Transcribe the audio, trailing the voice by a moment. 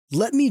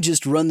"Let me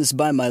just run this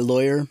by my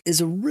lawyer" is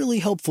a really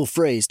helpful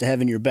phrase to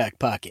have in your back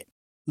pocket.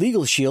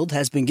 Legal Shield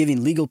has been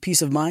giving legal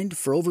peace of mind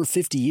for over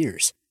 50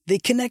 years. They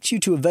connect you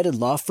to a vetted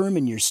law firm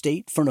in your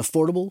state for an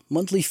affordable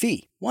monthly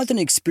fee. Want an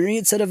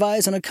experienced set of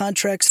eyes on a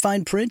contract's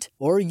fine print?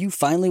 Or you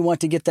finally want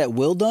to get that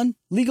will done?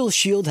 Legal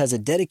Shield has a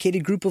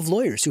dedicated group of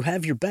lawyers who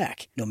have your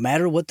back, no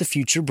matter what the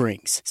future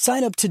brings.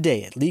 Sign up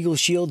today at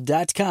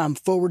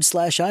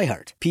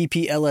LegalShield.com/iHeart.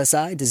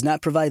 PPLSI does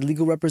not provide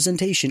legal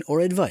representation or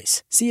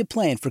advice. See a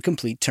plan for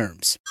complete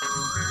terms.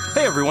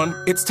 Hey everyone,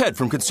 it's Ted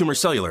from Consumer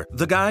Cellular,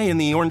 the guy in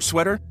the orange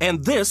sweater,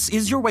 and this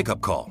is your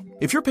wake-up call.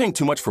 If you're paying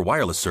too much for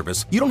wireless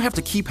service, you don't have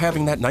to keep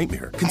having that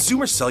nightmare.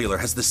 Consumer Cellular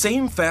has the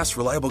same fast,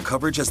 reliable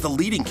coverage as the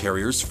leading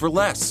carriers for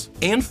less.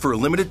 And for a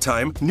limited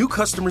time, new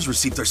customers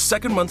receive their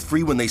second month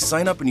free when they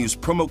sign up and use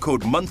promo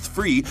code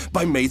MONTHFREE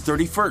by May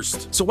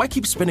 31st. So why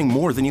keep spending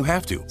more than you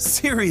have to?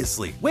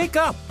 Seriously, wake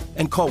up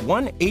and call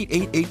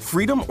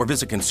 1-888-FREEDOM or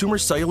visit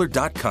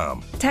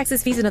consumercellular.com.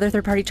 Taxes, fees, and other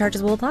third-party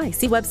charges will apply.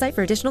 See website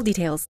for additional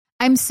details.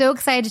 I'm so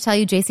excited to tell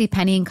you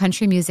JCPenney and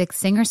country music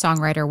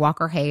singer-songwriter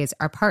Walker Hayes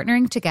are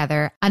partnering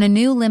together on a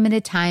new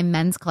limited-time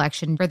men's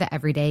collection for the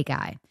everyday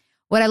guy.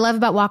 What I love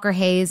about Walker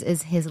Hayes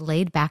is his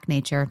laid-back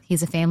nature.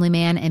 He's a family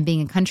man, and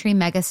being a country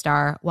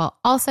megastar while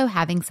also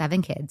having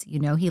 7 kids, you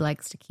know he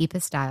likes to keep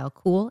his style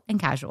cool and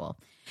casual.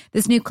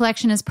 This new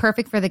collection is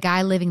perfect for the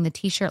guy living the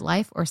t-shirt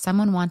life or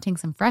someone wanting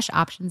some fresh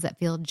options that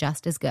feel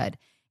just as good.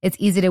 It's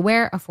easy to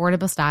wear,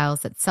 affordable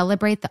styles that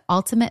celebrate the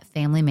ultimate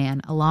family man,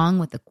 along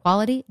with the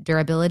quality,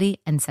 durability,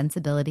 and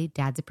sensibility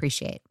dads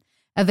appreciate.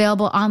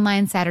 Available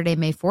online Saturday,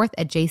 May 4th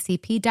at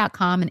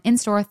jcp.com and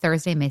in-store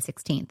Thursday, May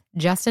 16th.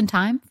 Just in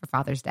time for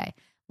Father's Day.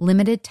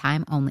 Limited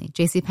time only.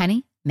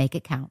 JCPenney, make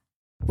it count.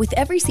 With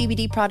every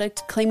CBD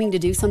product claiming to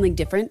do something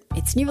different,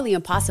 it's nearly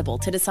impossible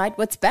to decide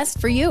what's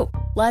best for you.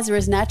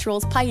 Lazarus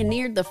Naturals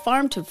pioneered the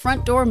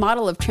farm-to-front-door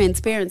model of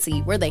transparency,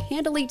 where they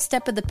handle each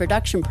step of the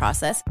production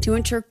process to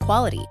ensure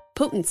quality,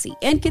 potency,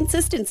 and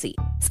consistency.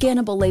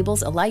 Scannable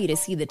labels allow you to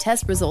see the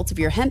test results of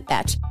your hemp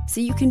batch, so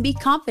you can be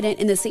confident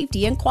in the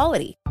safety and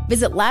quality.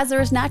 Visit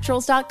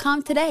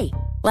LazarusNaturals.com today.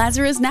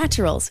 Lazarus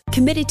Naturals,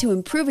 committed to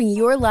improving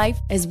your life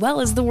as well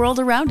as the world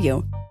around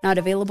you. Not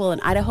available in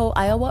Idaho,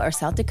 Iowa, or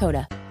South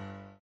Dakota.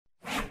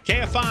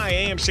 KFI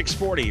AM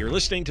 640. You're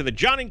listening to the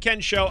John and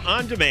Ken Show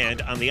on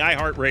demand on the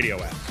iHeartRadio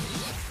app.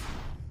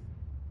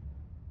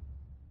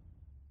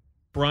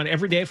 We're on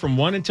every day from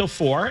 1 until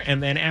 4,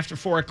 and then after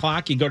 4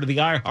 o'clock, you go to the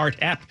iHeart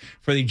app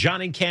for the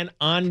John and Ken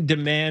on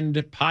demand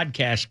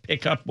podcast.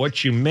 Pick up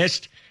what you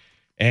missed.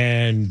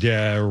 And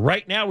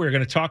right now, we're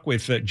going to talk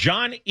with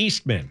John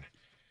Eastman.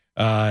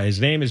 His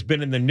name has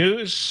been in the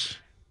news.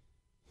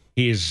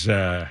 He is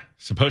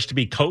supposed to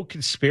be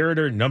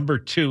co-conspirator number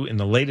 2 in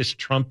the latest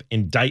Trump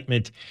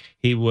indictment.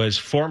 He was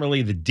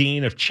formerly the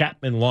dean of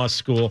Chapman Law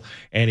School,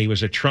 and he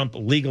was a Trump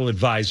legal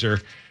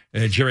advisor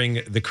during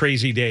the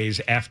crazy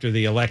days after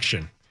the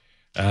election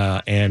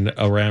and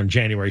around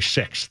January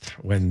 6th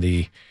when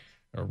the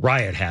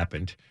riot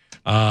happened.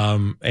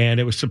 And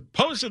it was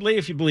supposedly,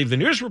 if you believe the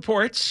news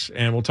reports,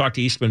 and we'll talk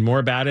to Eastman more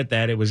about it,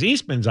 that it was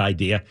Eastman's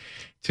idea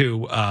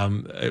to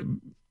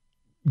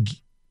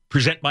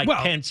present Mike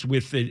Pence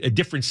with a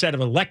different set of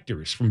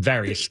electors from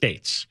various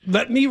states.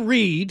 Let me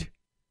read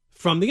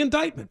from the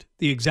indictment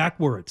the exact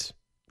words.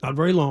 Not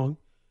very long.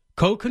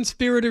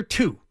 Co-conspirator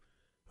 2,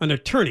 an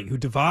attorney who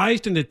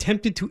devised and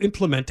attempted to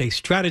implement a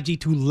strategy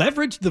to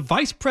leverage the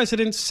vice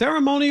president's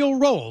ceremonial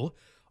role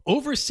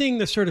overseeing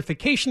the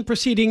certification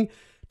proceeding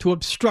to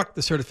obstruct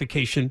the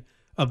certification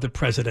of the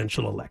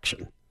presidential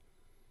election.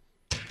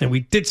 And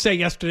we did say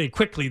yesterday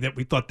quickly that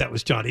we thought that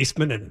was John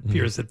Eastman, and it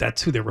appears that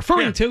that's who they're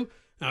referring to.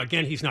 Now,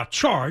 again, he's not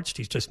charged.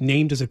 He's just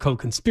named as a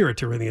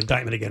co-conspirator in the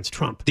indictment against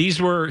Trump.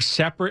 These were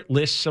separate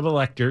lists of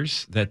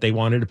electors that they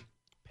wanted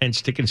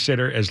Pence to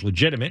consider as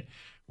legitimate,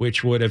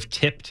 which would have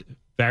tipped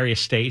various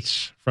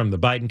states from the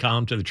Biden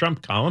column to the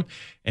Trump column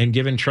and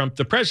given Trump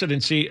the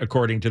presidency,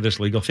 according to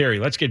this legal theory.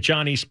 Let's get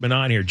John Eastman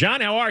on here.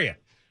 John, how are you?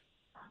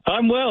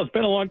 I'm well. It's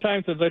been a long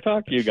time since I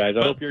talked to you guys.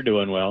 I hope you're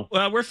doing well.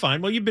 Well, we're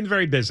fine. Well, you've been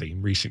very busy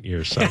in recent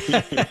years. So.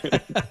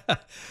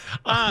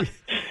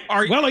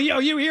 Are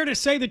you here to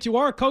say that you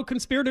are a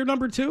co-conspirator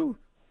number 2?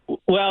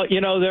 Well, you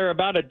know, there are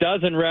about a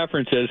dozen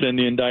references in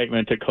the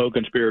indictment to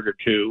co-conspirator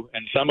 2,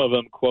 and some of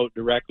them quote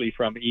directly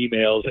from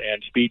emails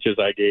and speeches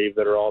I gave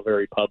that are all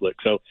very public.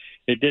 So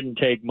it didn't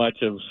take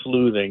much of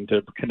sleuthing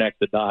to connect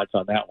the dots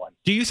on that one.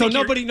 Do you think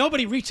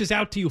nobody reaches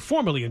out to you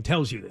formally and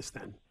tells you this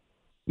then?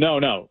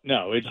 No.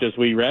 It's just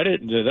we read it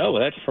and said, oh,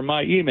 that's from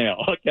my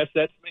email. I guess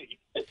that's me.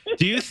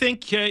 Do you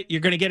think you're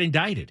going to get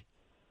indicted?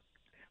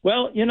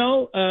 Well, you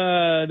know,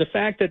 the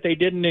fact that they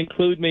didn't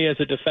include me as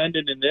a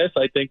defendant in this,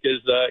 I think,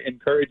 is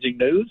encouraging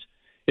news.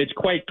 It's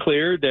quite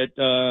clear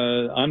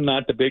that I'm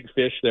not the big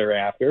fish they're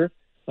after.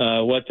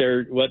 What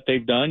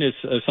they've done is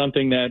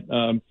something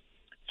that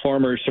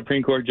former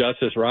Supreme Court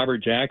Justice Robert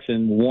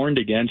Jackson warned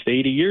against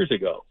 80 years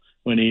ago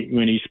when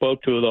he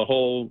spoke to the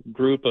whole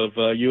group of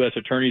U.S.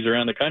 attorneys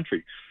around the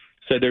country.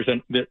 Said there's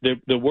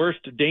the worst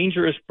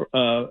dangerous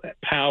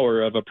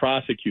power of a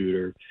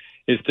prosecutor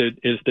is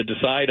to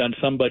decide on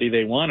somebody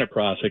they want to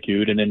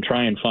prosecute and then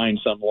try and find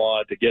some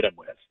law to get them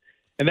with.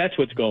 And that's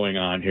what's going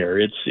on here.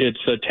 It's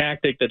a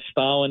tactic that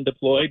Stalin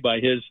deployed by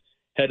his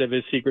head of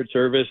his Secret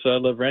Service,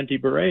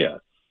 Lavrenti Beria.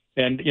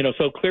 And,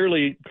 so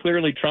clearly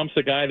Trump's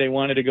the guy they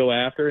wanted to go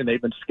after, and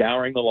they've been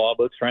scouring the law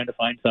books trying to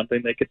find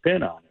something they could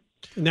pin on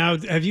him. Now,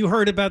 have you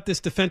heard about this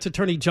defense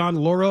attorney, John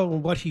Lauro,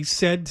 and what he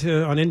said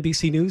on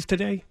NBC News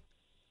today?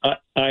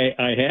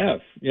 I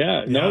have.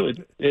 Yeah. No,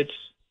 it's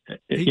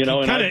he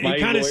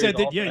kind of said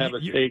that, have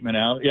a statement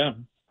out. Yeah.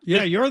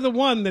 Yeah, you're the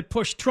one that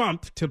pushed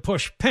Trump to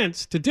push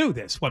Pence to do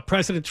this. What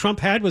President Trump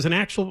had was an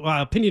actual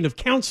opinion of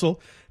counsel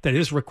that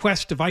his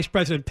request to Vice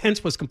President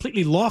Pence was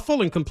completely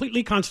lawful and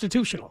completely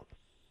constitutional.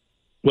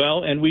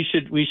 Well, and we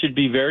should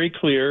be very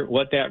clear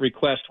what that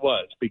request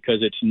was,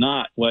 because it's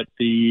not what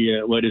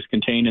is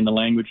contained in the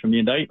language from the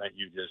indictment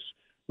you just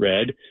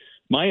read.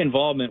 My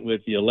involvement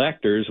with the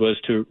electors was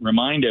to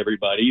remind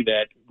everybody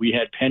that we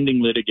had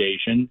pending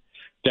litigation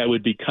that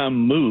would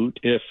become moot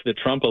if the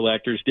Trump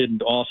electors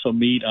didn't also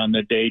meet on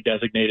the day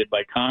designated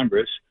by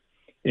Congress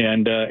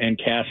and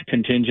cast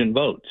contingent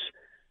votes.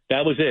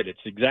 That was it. It's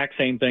the exact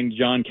same thing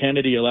John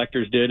Kennedy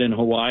electors did in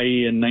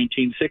Hawaii in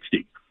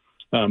 1960,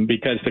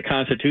 because the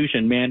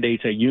Constitution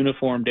mandates a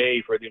uniform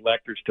day for the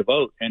electors to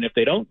vote. And if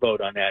they don't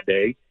vote on that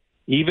day,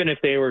 even if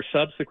they were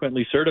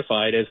subsequently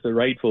certified as the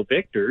rightful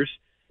victors,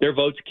 their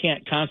votes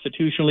can't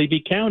constitutionally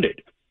be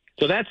counted.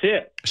 So that's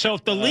it. So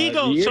if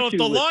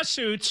the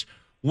lawsuits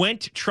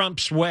went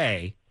Trump's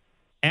way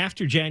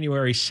after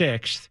January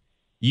 6th,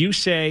 you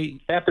say...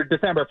 After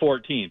December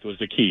 14th was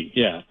the key,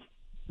 yeah.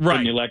 Right.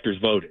 When the electors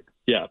voted,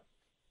 yeah.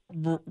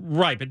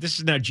 Right, but this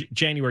is now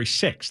January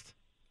 6th.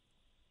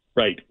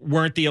 Right.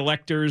 Weren't the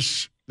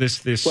electors,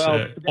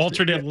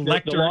 alternate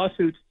elector...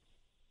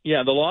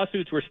 The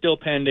lawsuits were still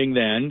pending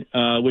then,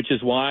 which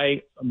is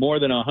why more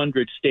than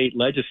 100 state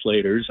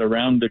legislators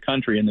around the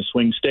country in the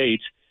swing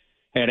states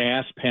had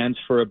asked Pence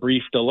for a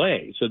brief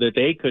delay so that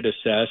they could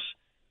assess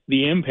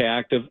the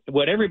impact of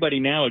what everybody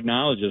now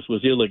acknowledges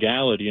was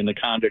illegality in the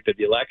conduct of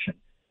the election,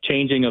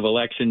 changing of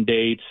election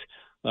dates,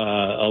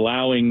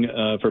 allowing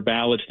for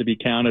ballots to be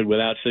counted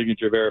without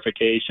signature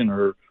verification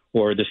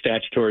or the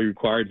statutory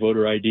required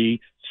voter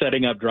ID,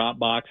 setting up drop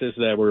boxes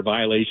that were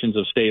violations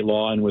of state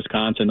law in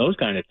Wisconsin, those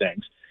kind of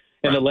things.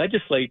 And the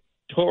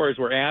legislators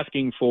were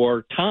asking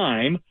for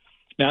time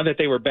now that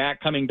they were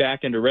coming back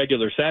into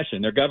regular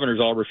session. Their governors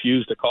all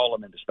refused to call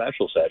them into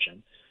special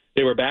session.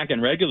 They were back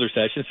in regular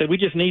session, said we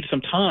just need some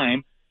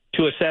time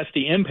to assess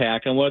the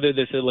impact on whether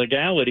this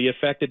illegality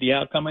affected the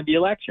outcome of the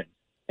election.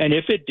 And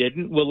if it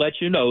didn't, we'll let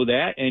you know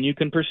that, and you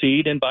can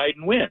proceed and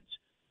Biden wins.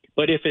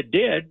 But if it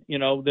did,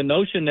 the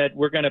notion that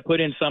we're going to put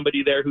in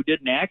somebody there who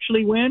didn't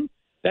actually win,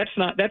 that's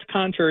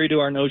contrary to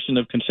our notion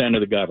of consent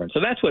of the governed.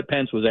 So that's what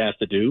Pence was asked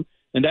to do,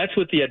 and that's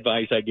what the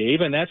advice I gave,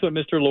 and that's what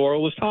Mr.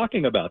 Laurel was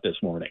talking about this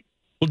morning.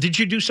 Well, did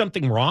you do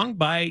something wrong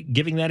by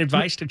giving that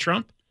advice to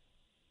Trump?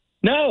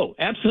 No,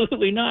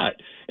 absolutely not.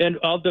 And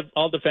I'll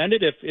defend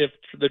it if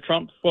the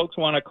Trump folks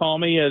want to call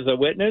me as a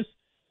witness.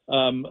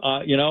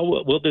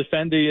 We'll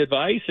defend the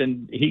advice,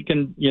 and he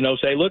can,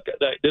 say, look,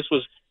 this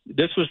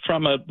was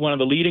from one of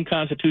the leading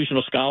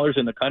constitutional scholars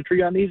in the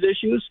country on these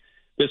issues.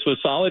 This was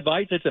solid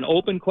advice. It's an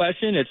open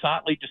question. It's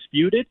hotly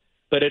disputed,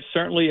 but it's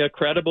certainly a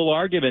credible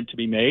argument to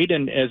be made.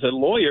 And as a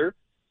lawyer,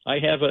 I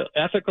have an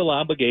ethical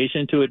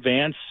obligation to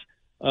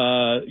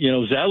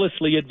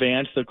zealously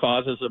advance the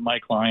causes of my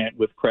client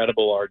with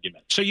credible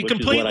arguments. So you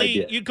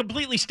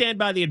completely stand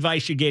by the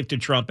advice you gave to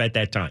Trump at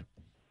that time.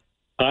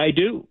 I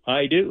do,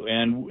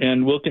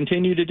 and will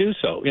continue to do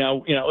so.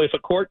 If a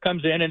court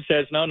comes in and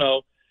says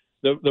no,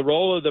 the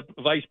role of the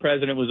vice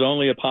president was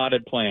only a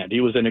potted plant.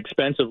 He was an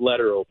expensive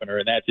letter opener,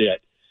 and that's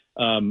it.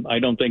 I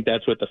don't think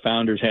that's what the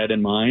founders had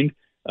in mind.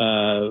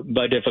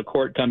 But if a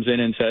court comes in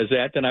and says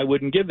that, then I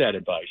wouldn't give that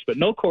advice. But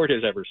no court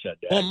has ever said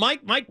that. Well,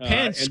 Mike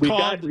Pence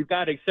and we've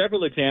got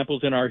several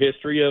examples in our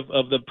history of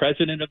the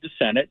president of the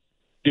Senate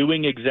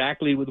doing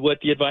exactly with what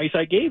the advice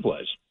I gave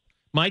was.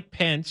 Mike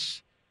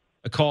Pence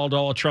called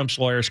all of Trump's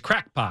lawyers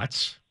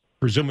crackpots,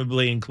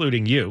 presumably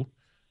including you.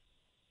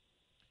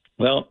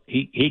 Well,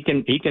 he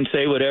can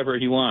say whatever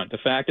he wants. The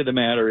fact of the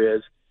matter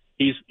is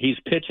he's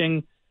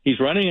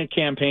running a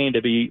campaign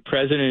to be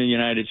president of the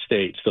United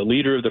States, the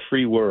leader of the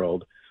free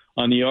world,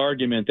 on the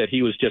argument that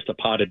he was just a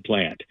potted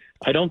plant.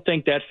 I don't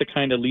think that's the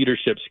kind of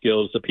leadership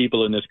skills the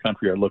people in this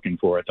country are looking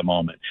for at the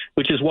moment,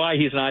 which is why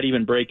he's not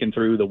even breaking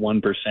through the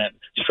 1%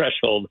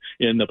 threshold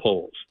in the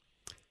polls.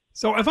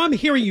 So if I'm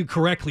hearing you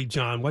correctly,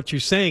 John, what you're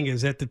saying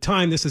is at the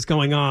time this is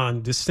going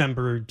on,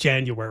 December,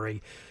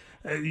 January,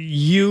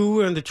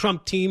 you and the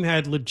Trump team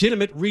had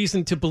legitimate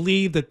reason to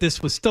believe that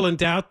this was still in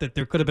doubt, that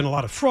there could have been a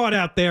lot of fraud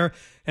out there,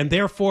 and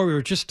therefore we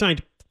were just trying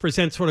to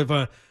present sort of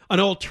an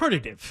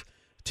alternative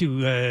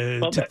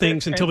to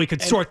things until we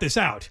could sort this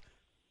out.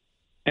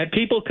 And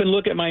people can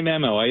look at my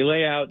memo. I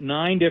lay out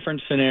 9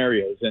 different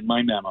scenarios in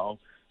my memo.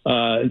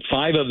 5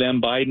 of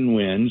them Biden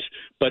wins,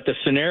 but the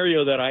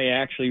scenario that I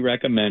actually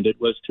recommended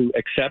was to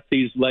accept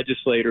these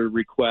legislator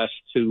requests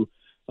to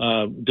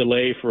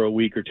delay for a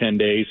week or 10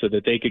 days so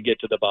that they could get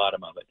to the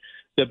bottom of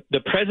it.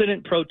 The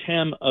president pro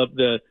tem of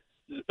the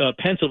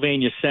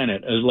Pennsylvania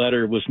Senate, his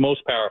letter was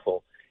most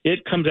powerful.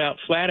 It comes out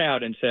flat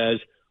out and says,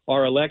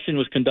 our election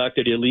was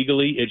conducted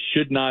illegally. It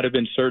should not have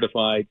been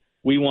certified.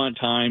 We want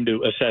time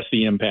to assess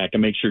the impact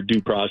and make sure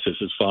due process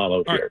is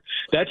followed here.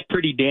 That's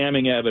pretty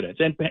damning evidence.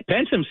 And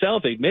Pence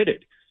himself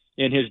admitted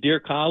in his Dear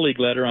Colleague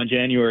letter on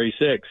January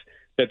 6th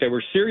that there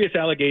were serious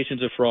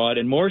allegations of fraud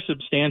and, more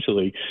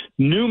substantially,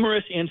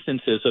 numerous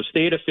instances of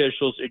state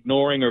officials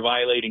ignoring or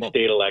violating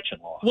state election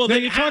law. Well, now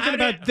you're talking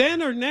about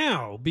then or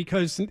now,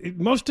 because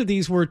most of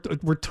these were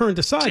turned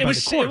aside by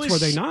the courts, were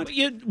they not?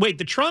 Wait,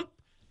 the Trump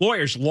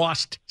lawyers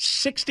lost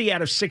 60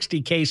 out of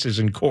 60 cases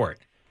in court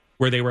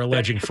where they were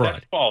alleging fraud.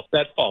 That's false.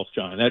 That's false,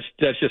 John.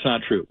 That's just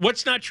not true.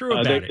 What's not true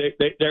about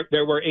it?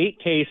 There were 8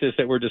 cases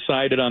that were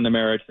decided on the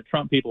merits. The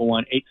Trump people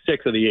won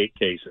 6 of the 8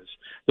 cases.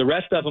 The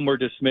rest of them were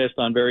dismissed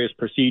on various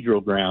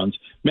procedural grounds.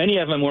 Many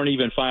of them weren't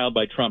even filed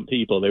by Trump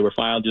people. They were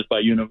filed just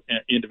by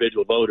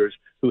individual voters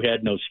who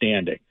had no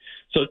standing.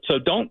 So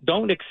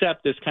don't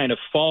accept this kind of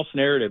false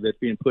narrative that's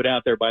being put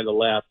out there by the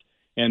left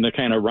and the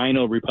kind of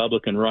rhino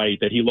Republican right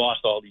that he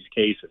lost all these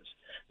cases.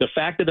 The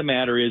fact of the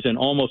matter is, in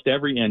almost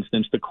every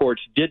instance, the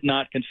courts did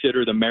not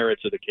consider the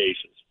merits of the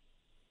cases.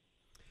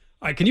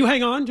 All right, can you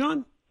hang on,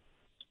 John?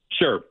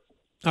 Sure.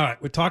 All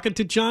right, we're talking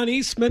to John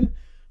Eastman,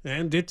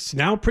 and it's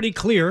now pretty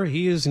clear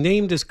he is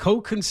named as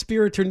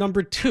co-conspirator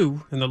number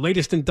 2 in the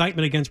latest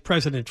indictment against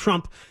President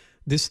Trump,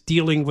 this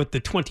dealing with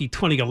the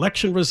 2020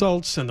 election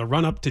results and the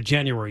run-up to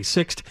January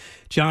 6th.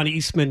 John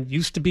Eastman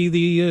used to be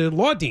the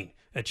law dean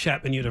at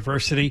Chapman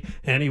University,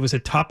 and he was a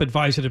top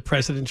advisor to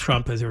President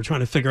Trump as they were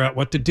trying to figure out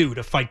what to do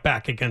to fight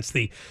back against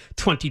the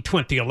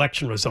 2020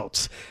 election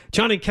results.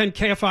 John and Ken,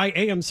 KFI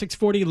AM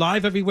 640,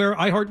 live everywhere,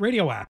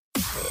 iHeartRadio app.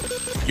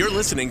 You're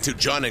listening to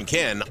John and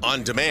Ken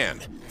on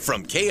demand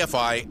from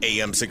KFI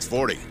AM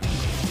 640.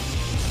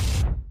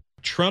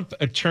 Trump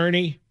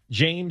attorney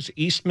James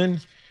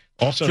Eastman,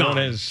 also known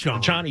as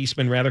John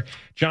Eastman,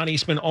 John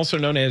Eastman, also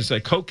known as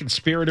a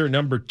co-conspirator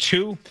number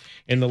 2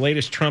 in the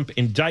latest Trump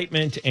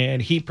indictment,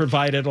 and he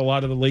provided a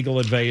lot of the legal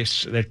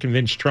advice that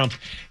convinced Trump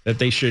that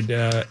they should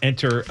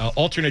enter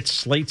alternate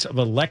slates of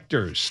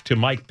electors to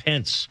Mike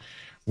Pence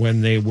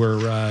when they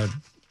were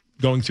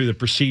going through the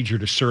procedure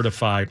to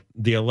certify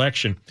the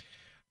election.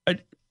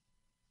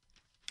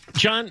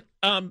 John,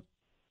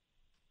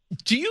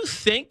 do you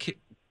think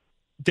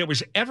there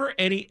was ever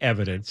any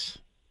evidence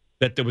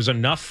that there was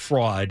enough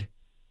fraud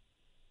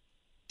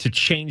to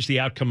change the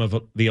outcome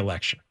of the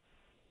election?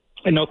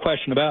 And no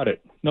question about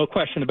it. No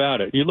question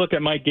about it. You look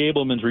at Mike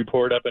Gableman's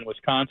report up in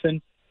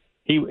Wisconsin.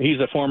 He's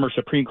a former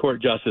Supreme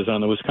Court justice on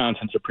the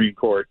Wisconsin Supreme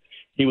Court.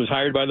 He was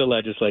hired by the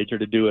legislature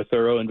to do a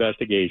thorough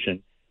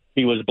investigation.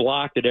 He was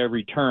blocked at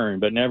every turn,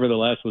 but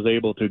nevertheless was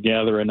able to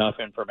gather enough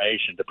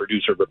information to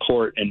produce a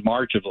report in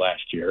March of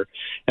last year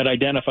and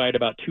identified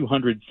about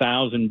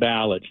 200,000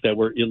 ballots that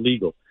were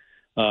illegal.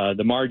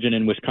 The margin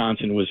in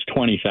Wisconsin was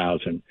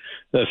 20,000.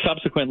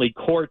 Subsequently,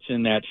 courts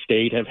in that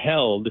state have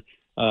held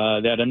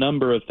that a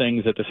number of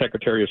things that the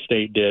Secretary of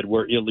State did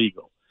were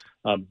illegal,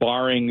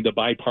 barring the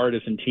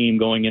bipartisan team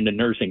going into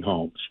nursing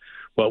homes.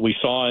 What we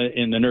saw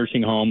in the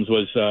nursing homes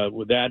was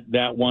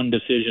that one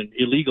decision,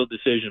 illegal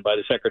decision by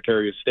the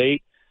Secretary of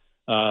State.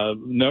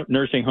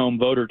 Nursing home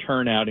voter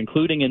turnout,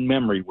 including in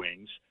memory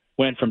wings,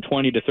 went from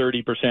 20 to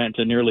 30%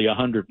 to nearly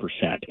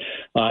 100%.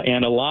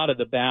 And a lot of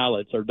the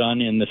ballots are done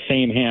in the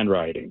same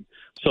handwriting.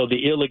 So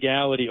the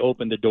illegality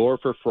opened the door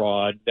for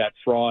fraud. That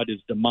fraud is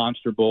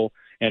demonstrable,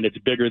 and it's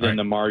bigger than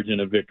the margin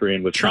of victory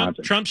in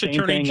Wisconsin. Trump's Same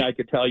attorney thing I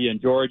could tell you in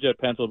Georgia,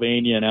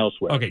 Pennsylvania, and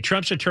elsewhere. Okay,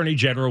 Trump's Attorney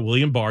General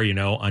William Barr,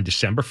 on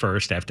December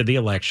 1st, after the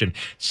election,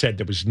 said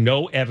there was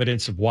no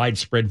evidence of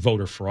widespread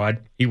voter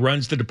fraud. He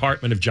runs the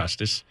Department of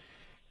Justice,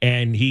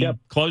 and he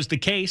closed the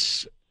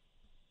case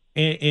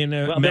in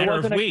a matter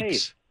of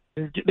weeks.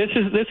 This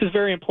is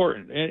very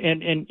important,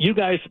 and you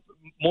guys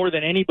more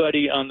than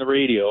anybody on the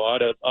radio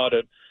ought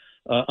to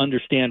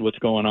understand what's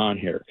going on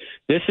here.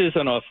 This is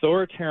an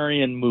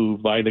authoritarian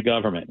move by the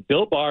government.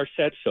 Bill Barr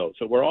said so.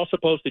 So we're all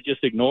supposed to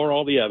just ignore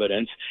all the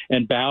evidence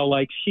and bow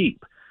like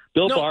sheep.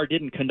 Bill Barr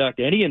didn't conduct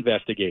any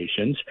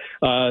investigations.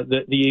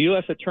 The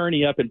U.S.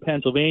 attorney up in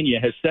Pennsylvania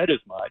has said as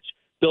much.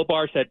 Bill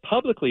Barr said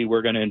publicly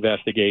we're going to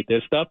investigate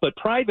this stuff, but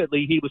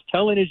privately he was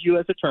telling his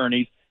U.S.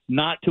 attorneys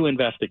not to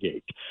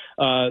investigate.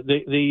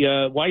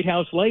 The White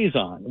House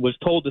liaison was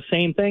told the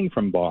same thing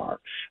from Barr.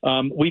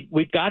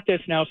 We've got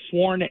this now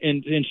sworn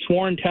in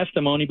sworn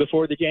testimony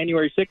before the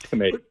January 6th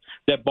committee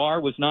that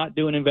Barr was not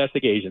doing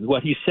investigations.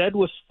 What he said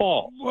was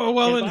false.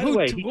 Well, and by the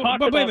way, he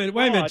talked about wait a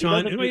minute,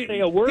 John. He doesn't say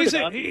a word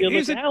about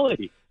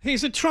illegality.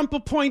 He's a Trump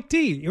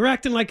appointee. You're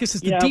acting like this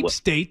is the deep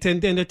state,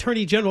 and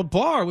Attorney General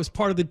Barr was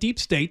part of the deep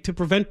state to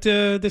prevent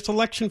this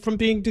election from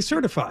being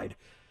decertified.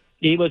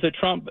 He was a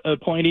Trump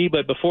appointee,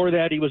 but before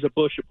that, he was a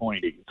Bush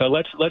appointee. So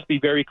let's be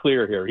very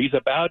clear here. He's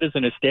about as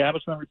an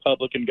establishment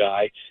Republican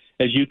guy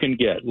as you can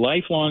get,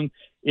 lifelong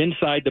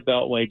inside the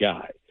Beltway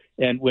guy.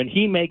 And when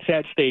he makes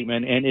that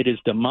statement and it is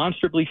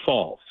demonstrably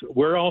false,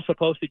 we're all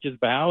supposed to just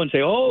bow and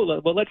say,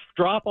 oh, well, let's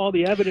drop all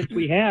the evidence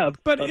we have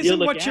but of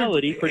isn't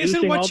illegality.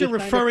 what you're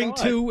referring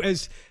to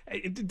as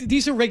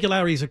these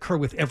irregularities occur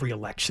with every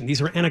election?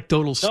 These are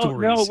anecdotal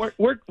stories. No,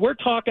 we're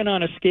talking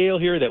on a scale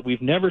here that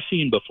we've never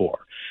seen before.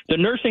 The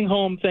nursing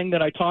home thing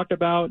that I talked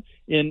about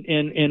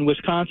in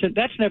Wisconsin,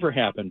 that's never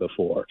happened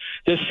before.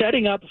 The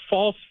setting up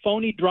false,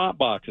 phony drop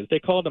boxes, they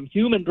call them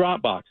human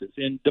drop boxes,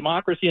 in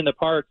Democracy in the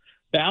Park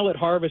ballot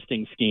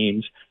harvesting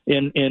schemes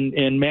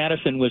in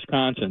Madison,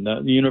 Wisconsin,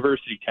 the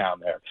university town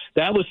there.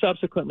 That was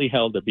subsequently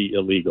held to be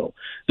illegal.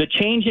 The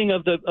changing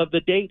of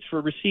the dates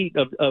for receipt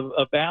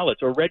of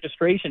ballots or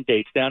registration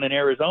dates down in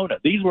Arizona,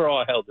 these were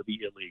all held to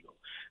be illegal.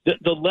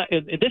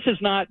 This is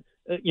not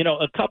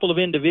a couple of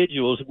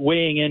individuals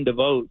weighing in to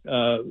vote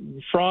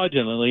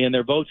fraudulently and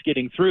their votes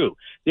getting through.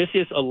 This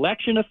is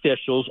election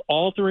officials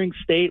altering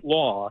state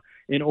law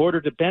in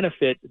order to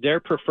benefit their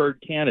preferred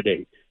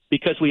candidate.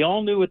 Because we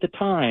all knew at the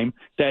time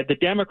that the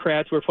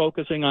Democrats were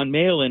focusing on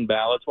mail-in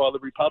ballots while the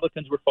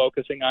Republicans were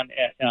focusing on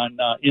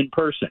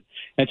in-person.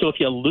 And so if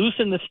you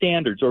loosen the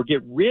standards or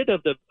get rid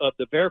of the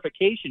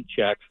verification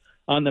checks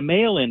on the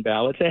mail-in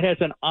ballots, it has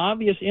an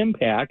obvious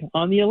impact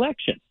on the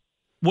election.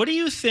 What do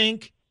you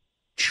think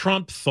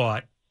Trump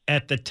thought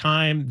at the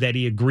time that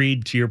he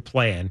agreed to your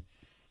plan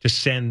to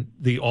send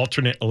the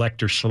alternate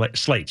elector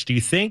slates? Do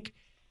you think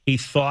he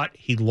thought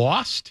he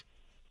lost?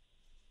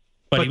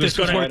 But this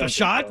was worth a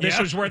shot? This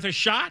was worth a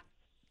shot?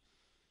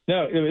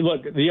 No,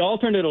 look, the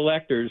alternate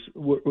electors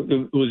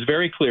was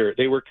very clear.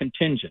 They were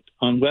contingent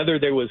on whether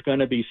there was going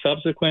to be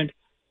subsequent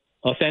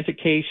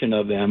authentication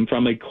of them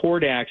from a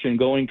court action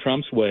going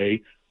Trump's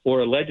way or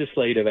a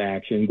legislative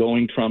action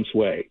going Trump's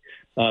way.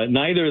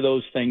 Neither of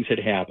those things had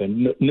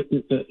happened.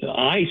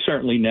 I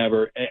certainly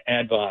never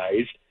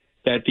advised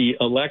that the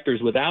electors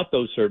without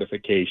those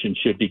certifications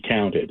should be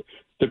counted.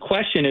 The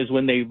question is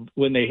when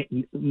they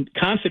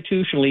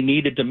constitutionally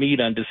needed to meet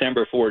on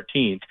December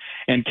 14th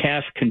and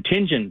cast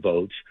contingent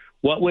votes,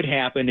 what would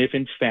happen if,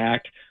 in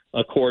fact,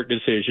 a court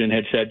decision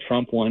had said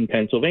Trump won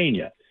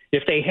Pennsylvania?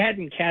 If they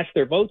hadn't cast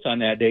their votes on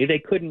that day, they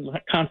couldn't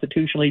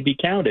constitutionally be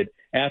counted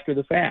after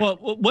the fact.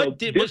 Well,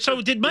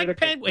 did Mike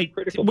Pence? Wait,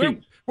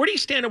 where do you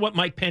stand on what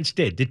Mike Pence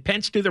did? Did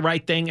Pence do the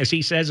right thing, as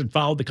he says, and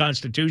followed the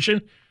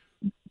Constitution?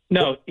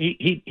 No,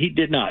 he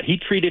did not. He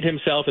treated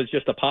himself as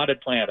just a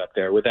potted plant up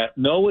there with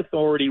no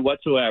authority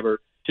whatsoever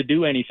to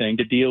do anything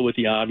to deal with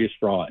the obvious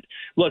fraud.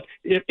 Look,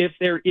 if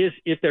there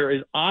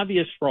is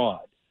obvious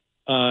fraud,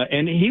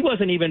 and he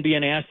wasn't even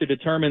being asked to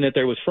determine that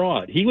there was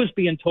fraud. He was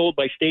being told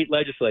by state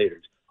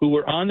legislators who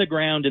were on the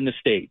ground in the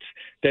states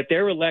that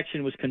their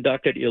election was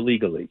conducted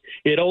illegally.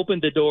 It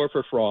opened the door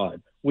for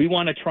fraud. We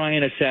want to try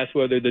and assess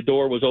whether the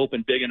door was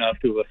open big enough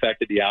to have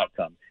affected the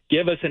outcome.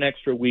 Give us an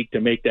extra week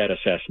to make that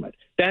assessment.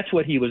 That's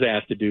what he was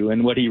asked to do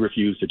and what he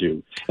refused to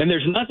do. And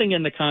there's nothing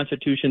in the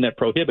Constitution that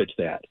prohibits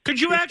that. Could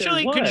you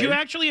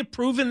actually have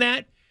proven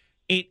that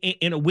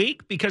in a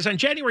week? Because on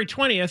January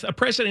 20th, a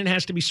president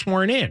has to be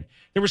sworn in.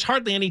 There was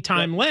hardly any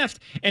time left.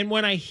 And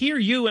when I hear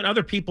you and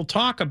other people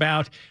talk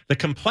about the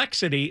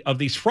complexity of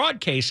these fraud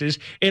cases,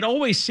 it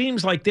always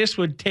seems like this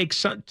would take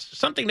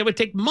something that would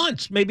take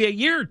months, maybe a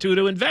year or two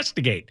to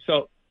investigate.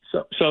 So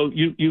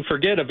you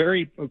forget a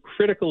very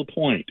critical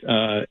point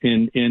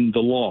in the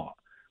law,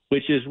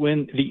 which is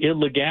when the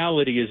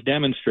illegality is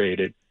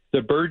demonstrated,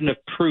 the burden of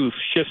proof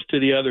shifts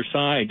to the other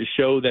side to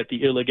show that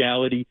the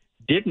illegality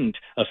didn't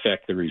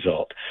affect the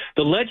result.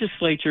 The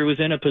legislature was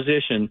in a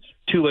position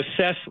to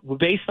assess,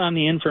 based on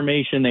the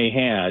information they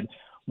had,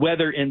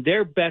 whether in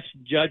their best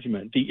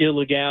judgment the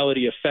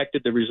illegality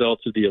affected the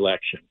results of the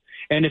election.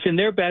 And if in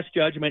their best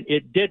judgment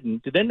it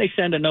didn't, then they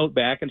send a note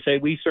back and say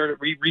we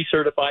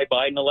recertify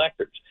Biden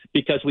electors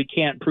because we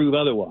can't prove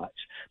otherwise.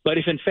 But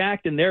if in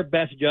fact in their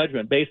best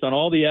judgment, based on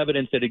all the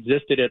evidence that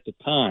existed at the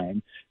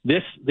time,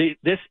 this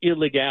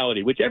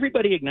illegality, which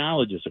everybody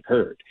acknowledges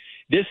occurred,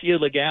 this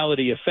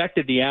illegality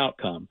affected the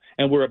outcome,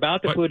 and we're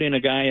about to put in a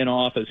guy in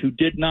office who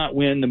did not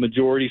win the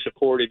majority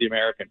support of the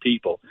American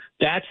people.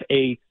 That's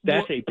a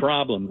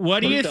problem.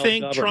 What do you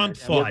think Trump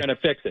thought? We're going to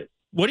fix it.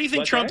 What do you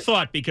think Trump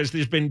thought? Because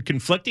there's been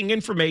conflicting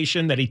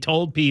information that he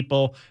told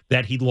people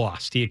that he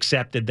lost. He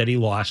accepted that he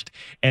lost.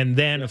 And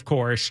then, of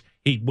course,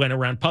 he went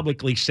around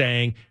publicly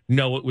saying,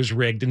 no, it was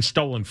rigged and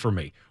stolen from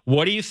me.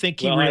 What do you think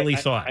he really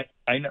thought?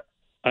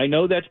 I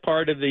know that's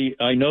part of the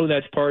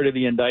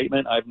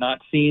indictment. I've not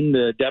seen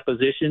the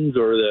depositions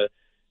or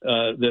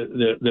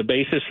the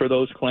basis for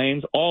those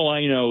claims. All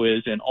I know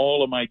is in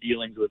all of my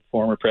dealings with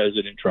former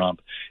President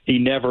Trump, he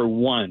never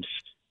once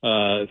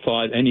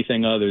thought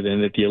anything other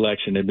than that the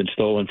election had been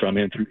stolen from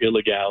him through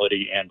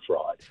illegality and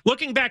fraud.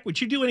 Looking back, would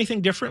you do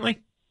anything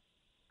differently?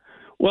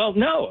 Well,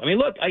 no. I mean,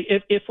 look,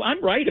 if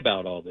I'm right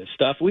about all this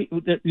stuff,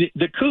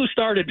 the coup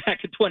started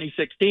back in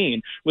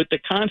 2016 with the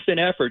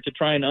constant effort to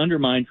try and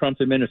undermine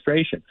Trump's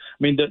administration.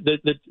 I mean,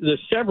 the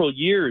several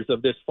years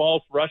of this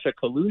false Russia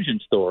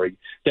collusion story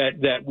that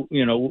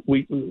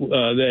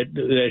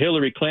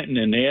Hillary Clinton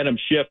and Adam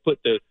Schiff put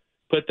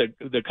put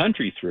the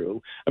country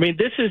through. I mean,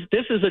 this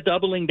is a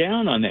doubling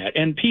down on that.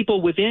 And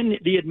people within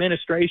the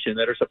administration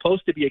that are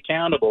supposed to be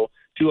accountable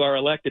to our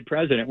elected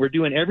president were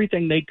doing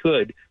everything they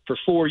could for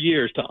 4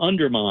 years to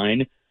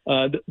undermine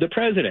the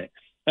president.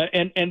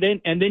 And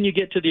then you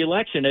get to the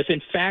election. If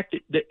in fact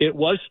it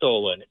was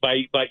stolen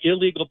by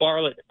illegal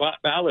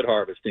ballot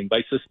harvesting,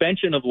 by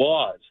suspension of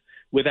laws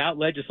without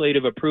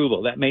legislative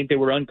approval, that meant they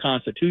were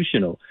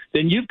unconstitutional,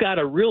 then you've got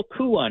a real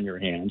coup on your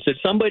hands that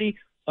somebody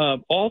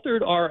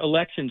altered our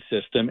election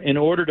system in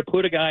order to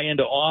put a guy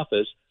into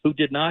office who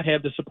did not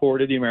have the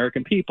support of the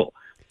American people.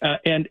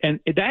 And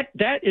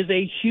that is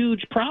a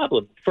huge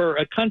problem for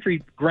a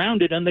country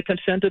grounded on the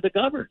consent of the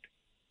governed.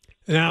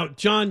 Now,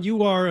 John,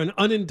 you are an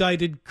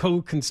unindicted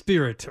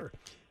co-conspirator,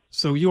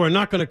 so you are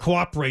not going to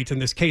cooperate in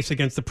this case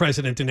against the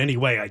president in any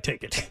way, I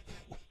take it.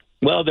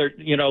 Well,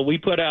 we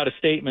put out a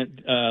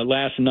statement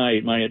last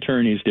night, my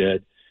attorneys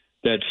did,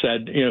 that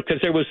said, because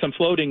there was some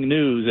floating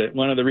news that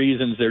one of the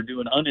reasons they're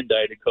doing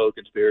unindicted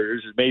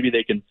co-conspirators is maybe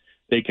they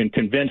can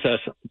convince us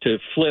to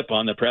flip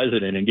on the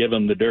president and give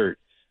him the dirt.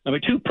 I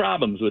mean, two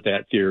problems with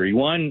that theory.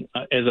 One,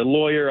 as a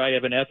lawyer, I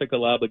have an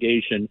ethical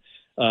obligation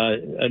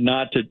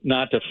not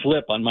to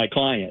flip on my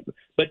client.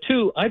 But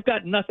two, I've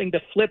got nothing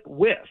to flip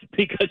with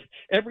because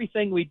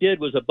everything we did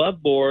was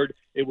above board.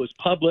 It was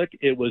public.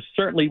 It was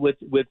certainly with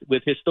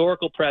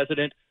historical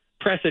precedent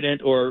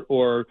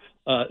or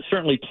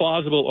certainly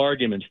plausible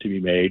arguments to be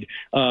made.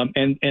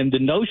 And the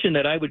notion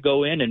that I would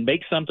go in and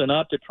make something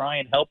up to try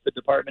and help the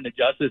Department of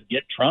Justice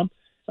get Trump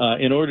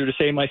in order to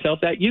save myself,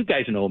 that you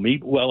guys know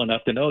me well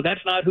enough to know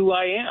that's not who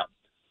I am.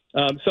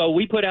 So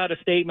we put out a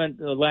statement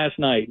last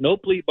night, no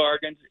plea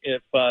bargains.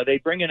 If they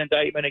bring an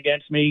indictment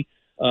against me,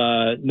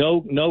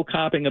 no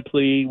copping a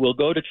plea. We'll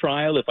go to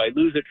trial. If I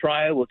lose a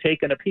trial, we'll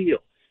take an appeal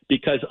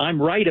because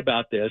I'm right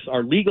about this.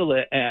 Our legal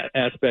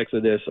aspects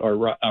of this are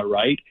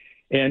right.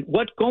 And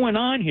what's going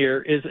on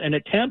here is an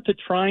attempt to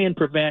try and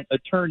prevent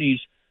attorneys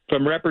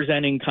from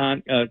representing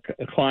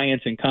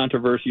clients in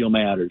controversial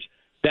matters.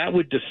 That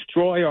would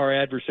destroy our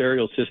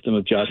adversarial system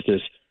of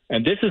justice.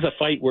 And this is a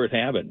fight worth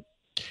having.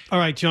 All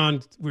right,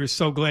 John, we're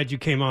so glad you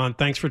came on.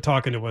 Thanks for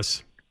talking to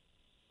us.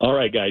 All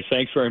right, guys.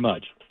 Thanks very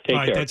much.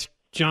 Take care. That's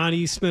John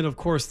Eastman, of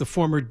course, the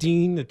former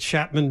dean at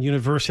Chapman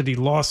University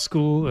Law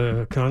School,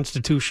 a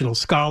constitutional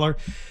scholar.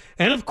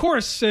 And, of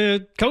course,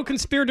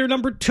 co-conspirator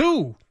number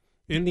 2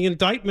 in the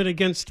indictment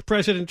against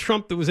President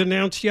Trump that was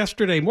announced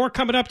yesterday. More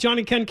coming up. John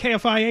and Ken,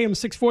 KFI AM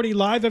 640,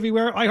 live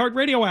everywhere,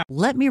 iHeartRadio app.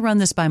 Let me run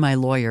this by my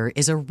lawyer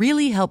is a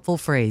really helpful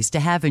phrase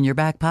to have in your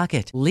back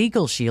pocket.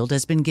 Legal Shield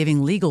has been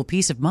giving legal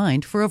peace of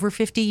mind for over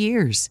 50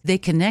 years. They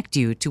connect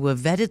you to a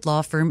vetted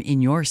law firm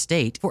in your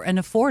state for an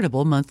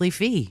affordable monthly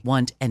fee.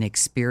 Want an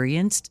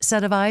experienced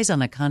set of eyes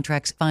on a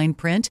contract's fine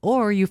print?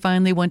 Or you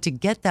finally want to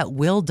get that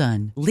will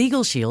done?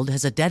 Legal Shield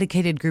has a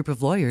dedicated group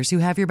of lawyers who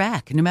have your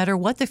back, no matter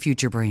what the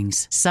future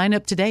brings. Sign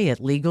up today at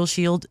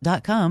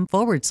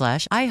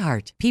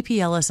LegalShield.com/iHeart.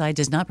 PPLSI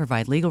does not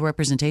provide legal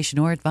representation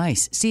or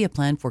advice. See a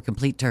plan for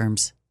complete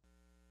terms.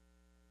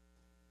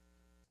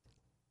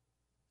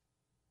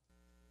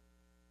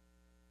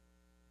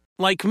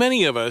 Like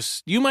many of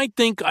us, you might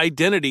think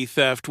identity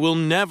theft will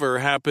never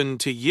happen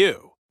to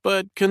you.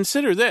 But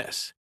consider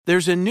this.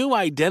 There's a new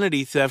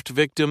identity theft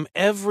victim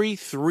every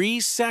 3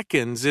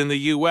 seconds in the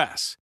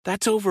U.S.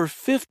 That's over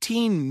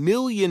 15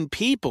 million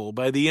people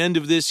by the end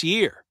of this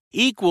year,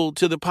 equal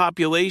to the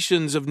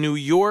populations of New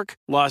York,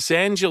 Los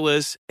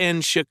Angeles,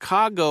 and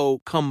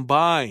Chicago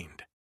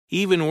combined.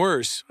 Even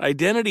worse,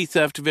 identity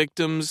theft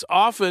victims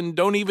often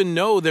don't even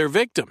know they're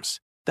victims.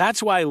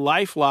 That's why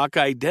LifeLock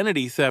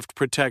Identity Theft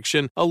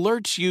Protection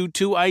alerts you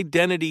to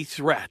identity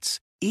threats,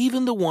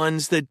 even the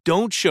ones that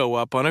don't show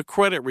up on a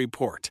credit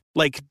report,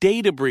 like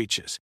data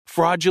breaches,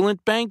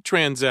 fraudulent bank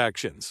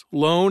transactions,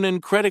 loan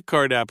and credit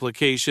card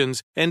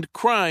applications, and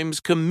crimes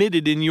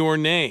committed in your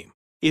name.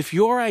 If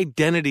your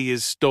identity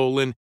is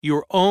stolen,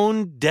 your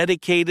own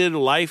dedicated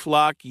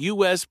LifeLock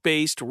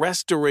U.S.-based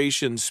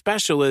restoration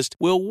specialist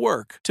will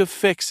work to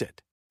fix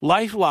it.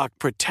 LifeLock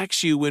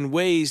protects you in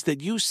ways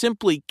that you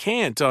simply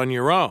can't on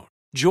your own.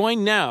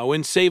 Join now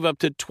and save up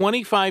to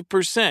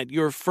 25%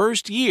 your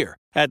first year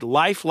at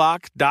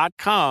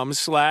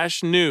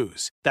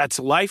LifeLock.com/news. That's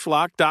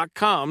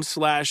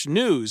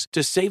LifeLock.com/news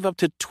to save up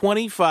to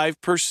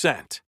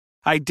 25%.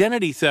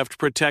 Identity theft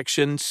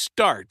protection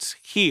starts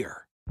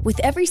here.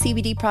 With every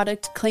CBD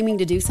product claiming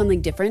to do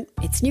something different,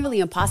 it's nearly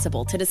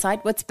impossible to decide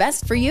what's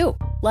best for you.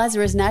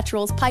 Lazarus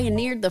Naturals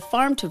pioneered the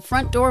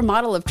farm-to-front-door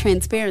model of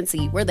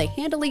transparency where they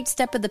handle each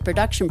step of the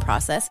production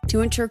process to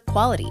ensure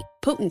quality,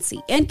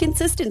 potency, and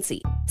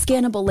consistency.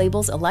 Scannable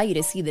labels allow you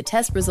to see the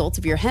test results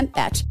of your hemp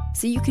batch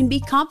so you can be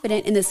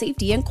confident in the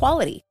safety and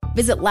quality.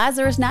 Visit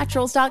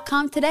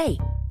LazarusNaturals.com today.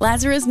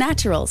 Lazarus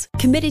Naturals,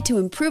 committed to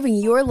improving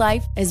your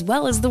life as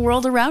well as the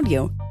world around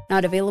you.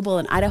 Not available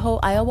in Idaho,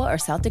 Iowa, or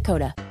South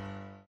Dakota.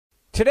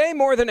 Today,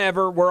 more than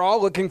ever, we're all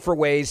looking for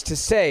ways to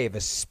save,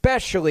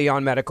 especially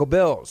on medical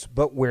bills.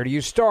 But where do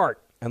you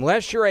start?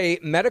 Unless you're a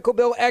medical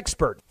bill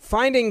expert,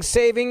 finding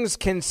savings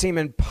can seem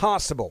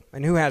impossible.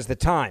 And who has the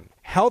time?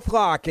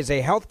 HealthLock is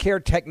a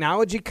healthcare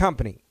technology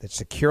company that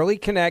securely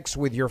connects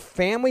with your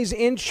family's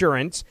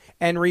insurance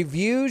and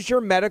reviews your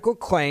medical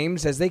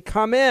claims as they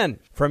come in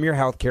from your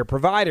healthcare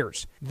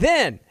providers.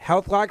 Then,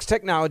 HealthLock's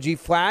technology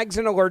flags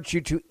and alerts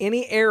you to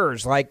any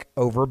errors like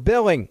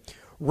overbilling,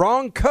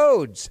 wrong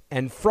codes,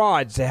 and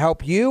frauds to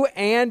help you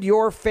and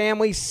your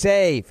family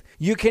save.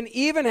 You can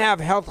even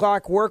have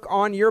HealthLock work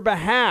on your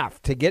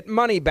behalf to get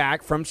money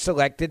back from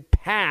selected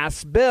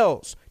past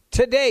bills.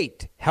 To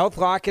date,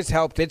 HealthLock has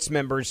helped its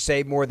members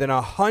save more than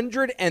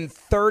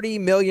 $130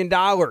 million.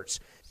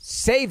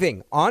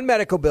 Saving on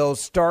medical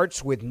bills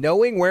starts with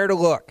knowing where to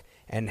look,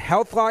 and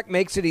HealthLock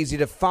makes it easy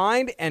to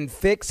find and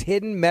fix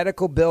hidden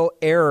medical bill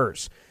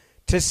errors.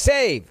 To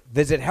save,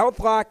 visit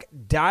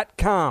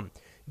healthlock.com.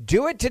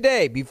 Do it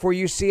today before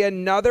you see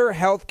another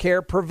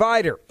healthcare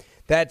provider.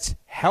 That's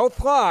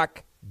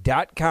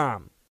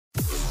healthlock.com.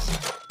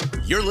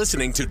 You're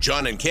listening to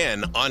John and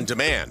Ken on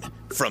demand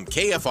from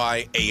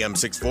KFI AM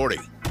 640.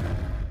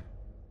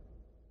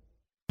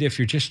 If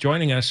you're just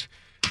joining us,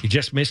 you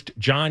just missed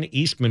John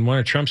Eastman, one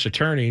of Trump's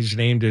attorneys,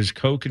 named as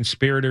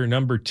co-conspirator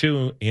number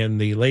 2 in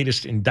the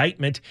latest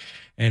indictment,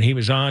 and he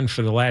was on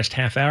for the last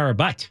half hour.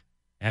 But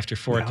after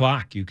 4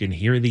 o'clock, you can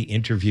hear the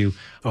interview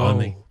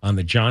on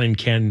the John and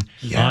Ken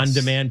On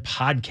Demand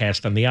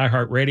podcast on the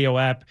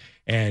iHeartRadio app.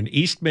 And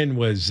Eastman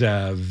was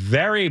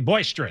very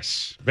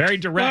boisterous, very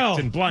direct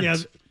and blunt. Yeah,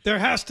 there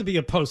has to be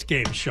a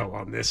post-game show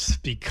on this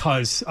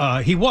because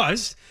he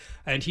was,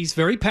 and he's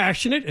very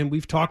passionate, and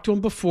we've talked to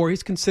him before.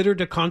 He's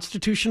considered a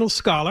constitutional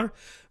scholar,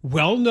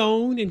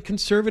 well-known in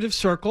conservative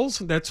circles.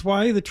 That's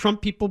why the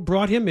Trump people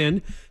brought him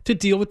in to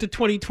deal with the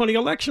 2020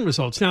 election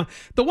results. Now,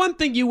 the one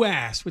thing you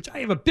asked, which I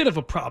have a bit of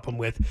a problem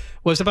with,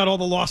 was about all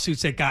the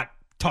lawsuits that got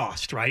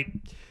tossed, right?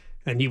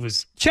 And he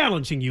was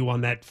challenging you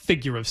on that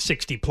figure of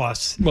 60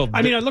 plus. Well,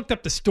 I mean, I looked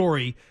up the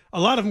story. A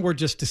lot of them were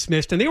just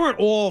dismissed, and they weren't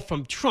all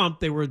from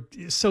Trump. They were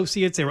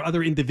associates. They were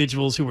other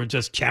individuals who were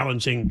just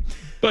challenging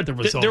the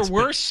results. There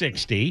were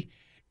 60,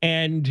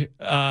 and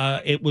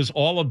it was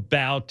all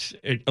about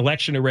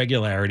election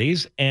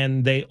irregularities,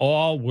 and they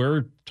all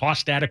were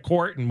tossed out of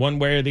court in one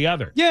way or the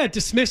other. Yeah,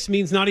 dismissed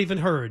means not even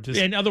heard.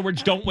 In other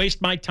words, don't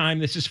waste my time.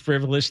 This is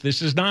frivolous.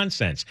 This is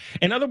nonsense.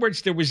 In other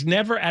words, there was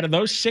never, out of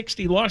those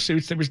 60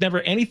 lawsuits, there was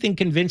never anything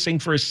convincing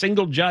for a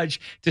single judge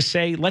to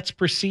say, let's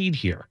proceed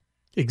here.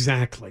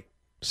 Exactly.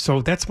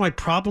 So that's my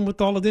problem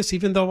with all of this,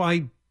 even though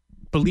I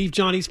believe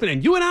John Eastman.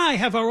 And you and I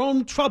have our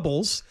own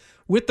troubles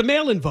with the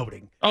mail-in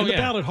voting and the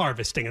ballot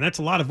harvesting, and that's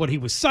a lot of what he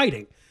was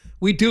citing.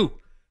 We do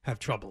have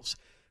troubles.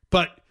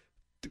 But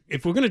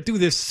if we're going to do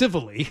this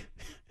civilly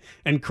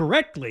and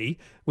correctly,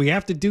 we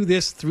have to do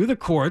this through the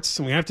courts,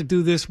 and we have to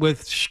do this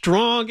with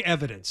strong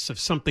evidence of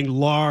something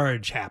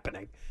large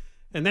happening.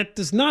 And that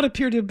does not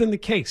appear to have been the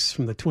case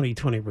from the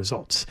 2020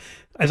 results.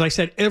 As I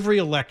said, every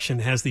election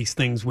has these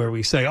things where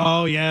we say,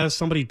 oh, yeah,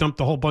 somebody dumped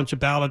a whole bunch of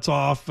ballots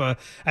off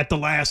at the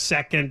last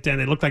second,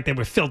 and it looked like they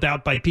were filled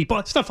out by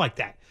people. Stuff like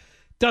that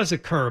does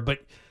occur.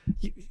 But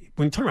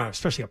when you talk about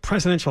especially a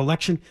presidential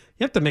election,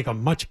 you have to make a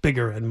much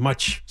bigger and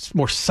much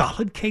more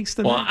solid case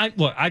than that.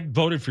 I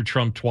voted for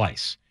Trump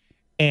twice,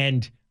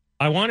 and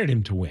I wanted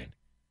him to win.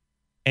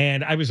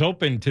 And I was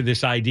open to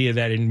this idea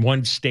that in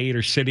one state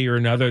or city or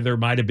another, there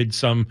might have been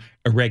some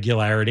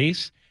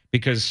irregularities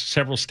because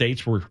several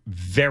states were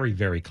very,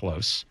 very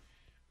close.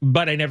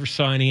 But I never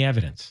saw any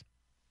evidence.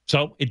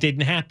 So it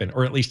didn't happen,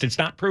 or at least it's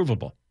not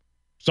provable.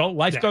 So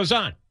life goes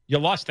on. You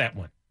lost that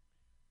one.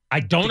 I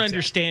don't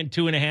understand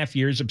 2.5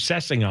 years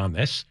obsessing on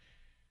this.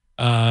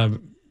 And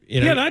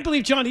I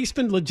believe John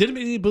Eastman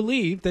legitimately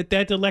believed that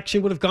that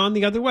election would have gone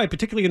the other way,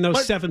 particularly in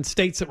those 7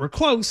 states that were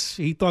close.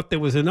 He thought there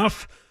was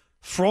enough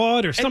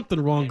fraud or something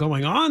wrong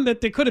going on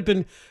that there could have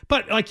been.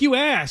 But like you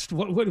asked,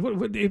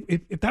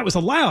 if that was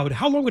allowed,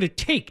 how long would it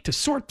take to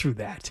sort through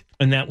that?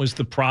 And that was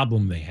the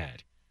problem they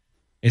had,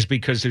 is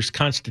because there's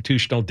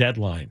constitutional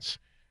deadlines.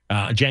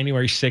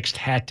 January 6th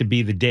had to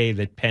be the day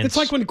that Pence... It's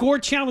like when Gore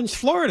challenged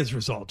Florida's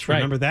results.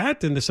 Remember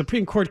that? And the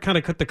Supreme Court kind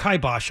of cut the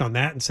kibosh on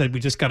that and said, we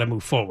just got to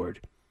move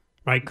forward.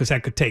 Right? Because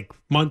that could take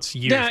months,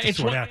 years to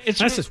sort out.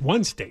 That's just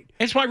one state.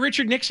 It's why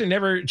Richard Nixon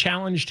never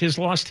challenged his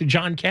loss to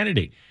John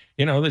Kennedy.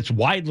 You know, it's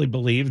widely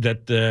believed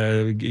that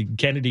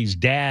Kennedy's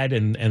dad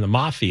and the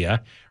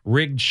mafia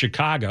rigged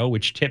Chicago,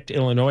 which tipped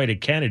Illinois to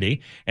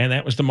Kennedy, and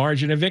that was the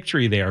margin of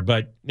victory there.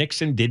 But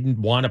Nixon didn't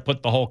want to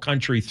put the whole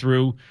country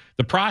through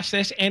the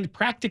process, and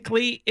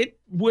practically it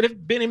would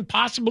have been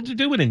impossible to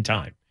do it in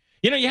time.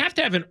 You know, you have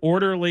to have an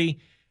orderly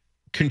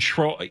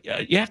control.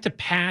 You have to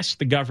pass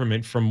the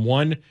government from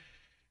one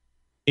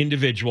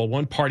individual,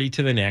 one party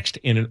to the next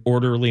in an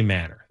orderly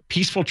manner.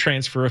 Peaceful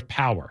transfer of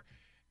power.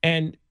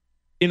 And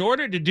in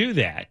order to do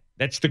that,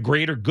 that's the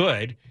greater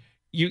good,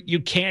 you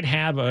can't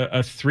have a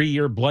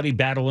 3-year bloody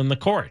battle in the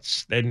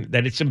courts. Then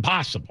it's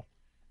impossible.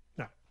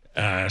 No.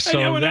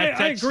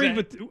 I agree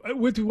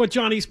with what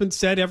John Eastman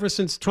said. Ever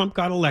since Trump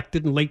got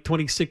elected in late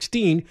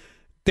 2016,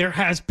 there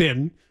has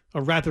been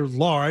a rather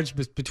large,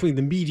 between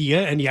the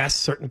media and, yes,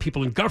 certain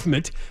people in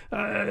government,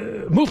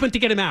 movement to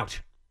get him out.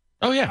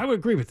 Oh, yeah. I would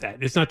agree with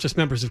that. It's not just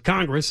members of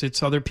Congress.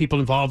 It's other people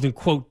involved in,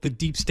 quote, the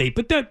deep state.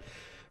 But that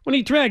when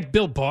he dragged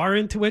Bill Barr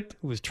into it,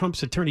 who was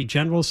Trump's attorney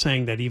general,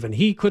 saying that even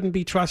he couldn't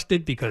be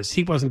trusted because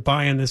he wasn't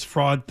buying this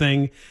fraud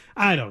thing,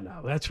 I don't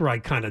know. That's where I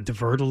kind of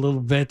divert a little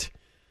bit.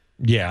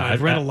 Yeah.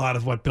 I've read a lot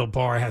of what Bill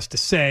Barr has to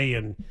say,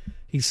 and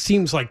he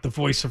seems like the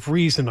voice of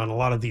reason on a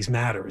lot of these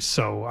matters.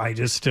 So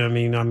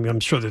I'm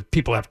sure that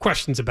people have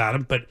questions about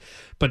him,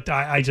 but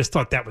I just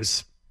thought that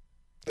was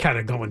kind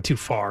of going too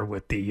far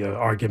with the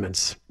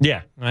arguments.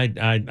 Yeah,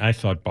 I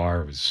thought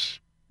Barr was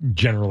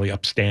generally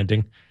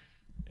upstanding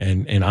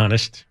and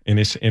honest in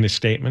his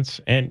statements,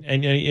 and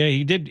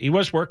he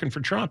was working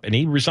for Trump, and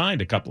he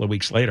resigned a couple of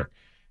weeks later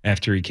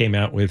after he came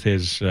out with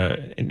his.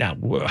 Now,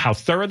 how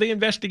thorough the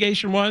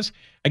investigation was,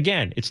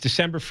 again, it's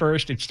December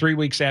 1st. It's 3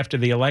 weeks after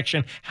the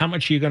election. How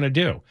much are you going to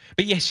do?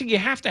 But you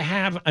have to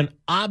have an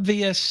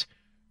obvious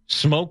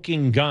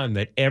smoking gun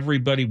that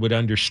everybody would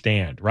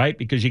understand, right?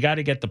 Because you got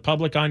to get the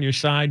public on your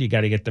side. You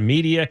got to get the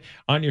media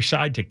on your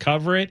side to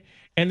cover it.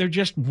 And there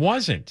just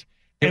wasn't.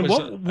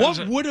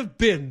 What would have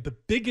been the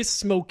biggest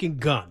smoking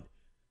gun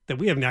that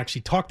we haven't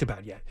actually talked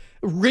about yet?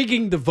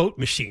 Rigging the vote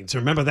machines.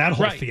 Remember that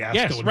whole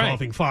fiasco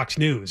involving Fox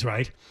News,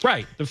 right?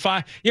 Right.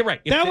 You're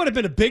right. That would have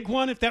been a big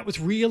one if that was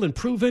real and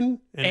proven,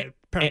 and it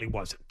apparently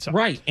wasn't. So.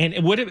 Right. And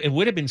it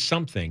would have been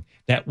something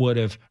that would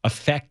have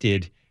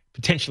affected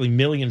potentially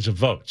millions of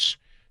votes.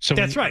 So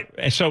that's right.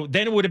 So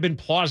then it would have been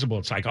plausible.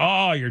 It's like,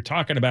 oh, you're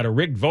talking about a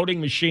rigged voting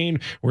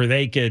machine where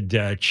they could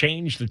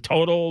change the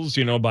totals,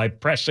 by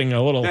pressing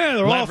a little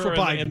lever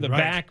in the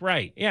back,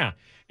 right? Yeah,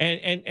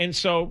 and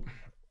so,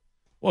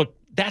 look,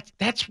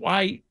 that's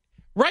why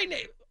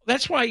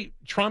that's why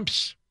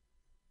Trump's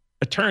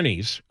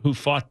attorneys who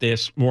fought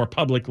this more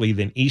publicly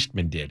than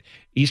Eastman did.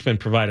 Eastman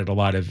provided a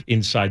lot of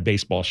inside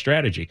baseball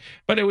strategy,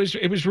 but it was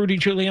Rudy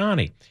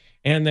Giuliani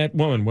and that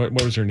woman. What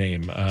was her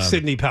name?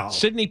 Sidney Powell.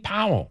 Sidney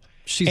Powell.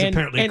 She's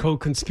apparently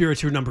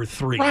co-conspirator number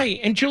 3. Right.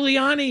 And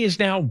Giuliani is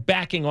now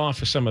backing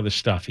off of some of the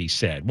stuff he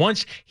said.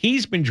 Once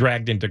he's been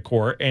dragged into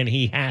court and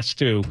he has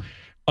to,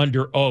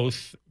 under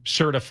oath,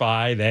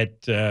 certify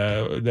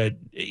that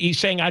he's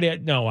saying,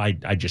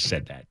 I just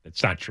said that.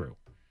 That's not true.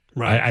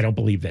 Right. I don't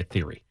believe that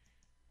theory.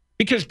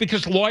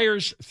 Because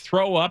lawyers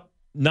throw up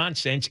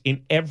nonsense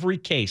in every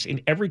case.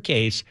 In every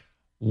case,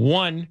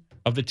 one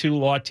of the two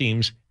law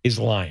teams is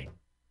lying.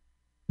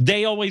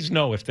 They always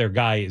know if their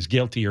guy is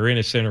guilty or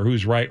innocent or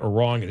who's right or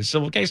wrong in a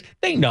civil case.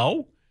 They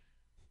know,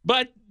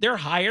 but they're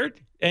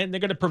hired and they're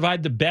going to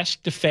provide the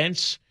best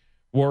defense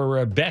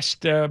or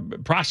best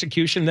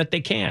prosecution that they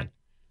can.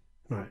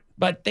 Right.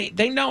 But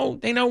they know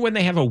when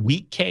they have a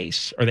weak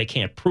case or they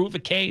can't prove a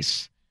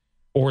case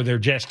or they're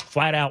just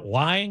flat out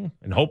lying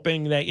and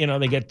hoping that,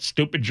 they get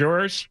stupid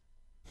jurors.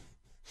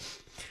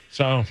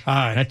 So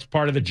that's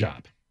part of the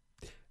job.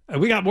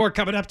 We got more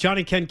coming up. John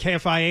and Ken,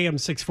 KFI AM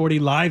 640,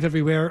 live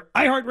everywhere.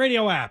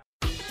 iHeartRadio app.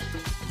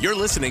 You're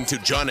listening to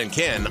John and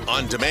Ken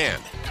on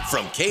demand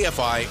from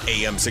KFI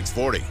AM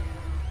 640.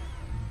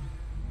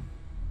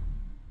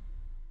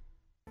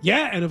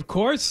 Yeah, and of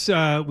course,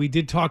 we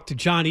did talk to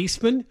John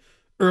Eastman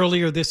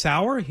earlier this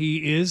hour.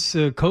 He is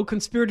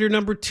co-conspirator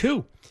number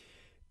 2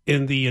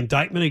 in the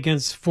indictment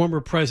against former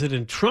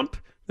President Trump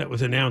that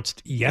was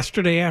announced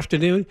yesterday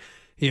afternoon.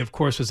 He, of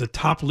course, was a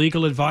top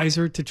legal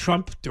advisor to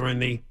Trump during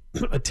the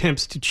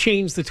attempts to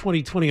change the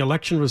 2020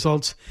 election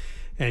results.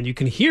 And you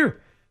can hear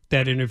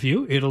that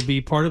interview. It'll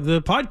be part of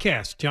the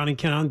podcast, John and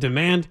Ken on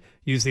Demand.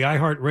 Use the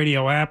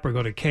iHeartRadio app or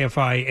go to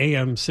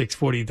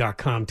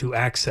KFIAM640.com to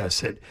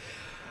access it.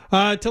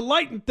 To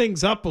lighten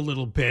things up a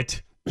little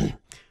bit,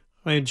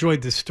 I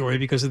enjoyed this story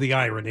because of the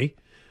irony.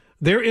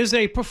 There is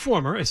a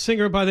performer, a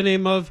singer by the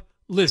name of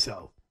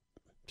Lizzo.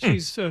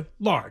 She's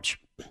large.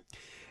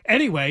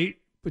 Anyway,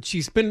 but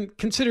she's been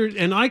considered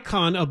an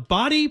icon of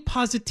body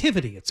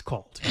positivity, it's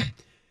called.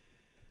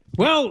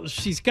 Well,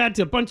 she's got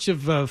a bunch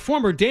of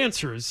former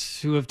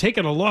dancers who have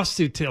taken a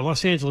lawsuit to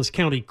Los Angeles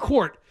County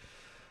Court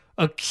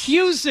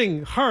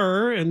accusing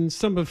her and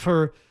some of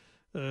her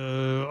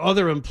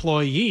other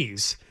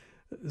employees,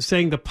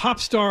 saying the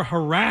pop star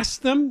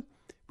harassed them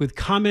with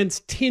comments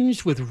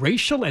tinged with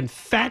racial and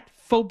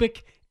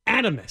fat-phobic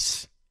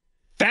animus.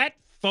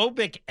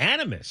 Fat-phobic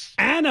animus?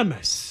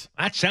 Animus.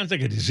 That sounds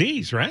like a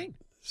disease, right?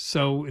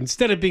 So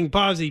instead of being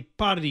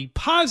body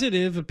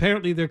positive,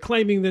 apparently they're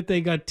claiming that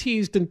they got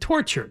teased and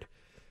tortured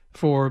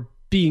for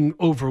being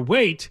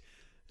overweight.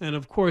 And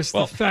of course,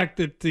 the fact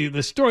that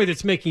the story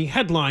that's making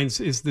headlines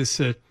is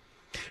this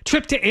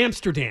trip to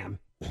Amsterdam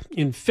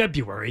in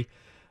February.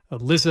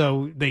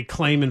 Lizzo, they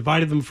claim,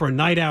 invited them for a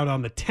night out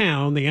on the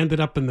town. They ended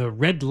up in the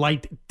red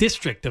light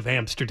district of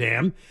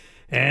Amsterdam.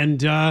 And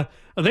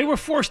they were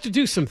forced to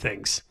do some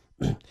things.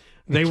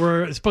 They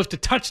were supposed to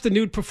touch the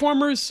nude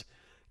performers,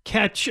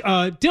 catch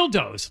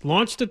dildos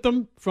launched at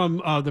them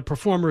from the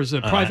performer's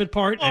private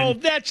part.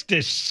 And that's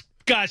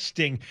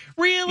disgusting.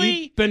 Really?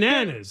 Eat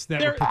bananas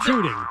that were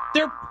protruding.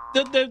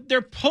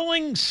 They're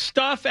pulling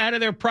stuff out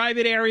of their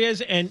private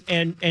areas and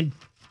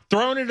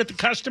throwing it at the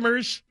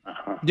customers?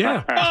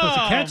 Yeah, supposed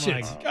to catch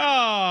it.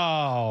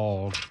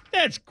 Oh,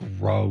 that's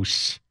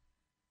gross.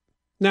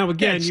 Now,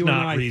 again, That's you and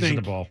not I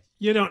reasonable. think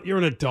you're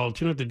an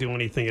adult. You don't have to do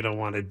anything you don't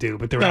want to do,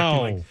 but they're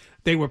acting like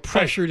they were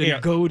pressured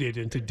and goaded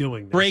into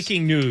doing this.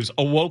 Breaking news,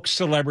 a woke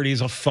celebrity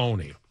is a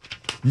phony.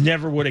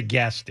 Never would have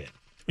guessed it.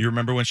 You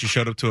remember when she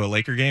showed up to a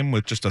Laker game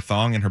with just a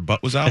thong and her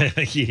butt was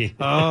out? Yeah.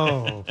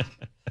 Oh.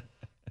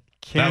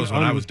 That was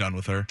when I was done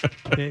with her.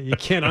 You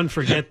can't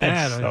unforget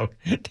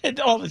that.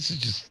 All this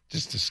is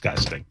just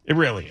disgusting. It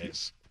really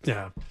is.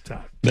 Yeah.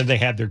 Then they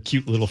had their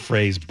cute little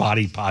phrase,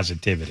 body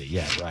positivity.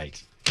 Yeah,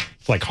 right.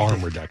 It's like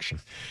harm reduction.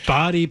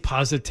 Body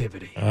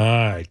positivity. All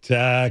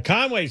right.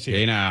 Conway's here.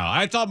 Hey, now,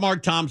 I thought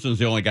Mark Thompson's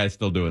the only guy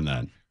still doing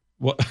that.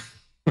 What?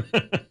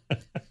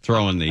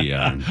 Throwing the...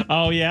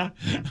 oh, yeah?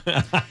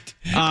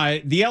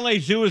 The LA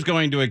Zoo is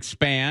going to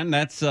expand.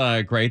 That's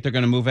great. They're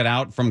going to move it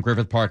out from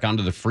Griffith Park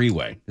onto the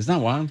freeway. Isn't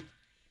that wild?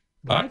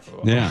 What?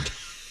 Yeah.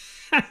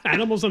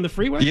 Animals on the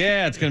freeway?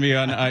 Yeah, it's going to be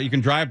on... you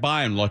can drive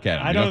by and look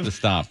at it. You don't have to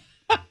stop.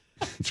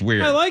 It's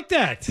weird. I like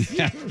that.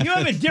 You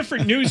have a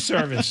different news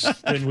service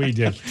than we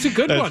do. It's a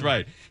good one. That's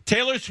right.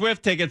 Taylor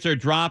Swift tickets are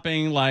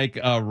dropping like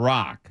a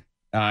rock.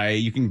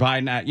 You can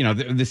buy now. You know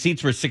the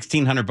seats were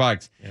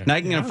 $1,600. Yeah. Now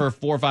you can get them for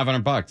 $400 or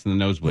 $500 in the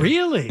nosebleed.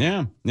 Really?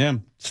 Yeah.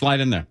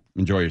 Slide in there.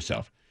 Enjoy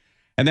yourself.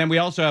 And then we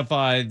also have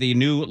the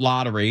new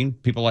lottery.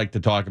 People like to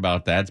talk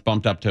about that. It's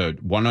bumped up to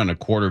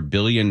 $1.25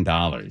 billion.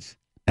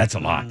 That's a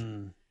lot.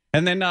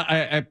 And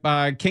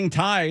then King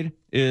Tide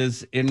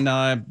is in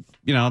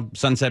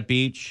Sunset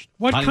Beach.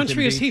 What Huntington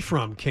country Beach. is he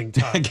from, King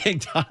Tide? King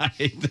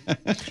Tide.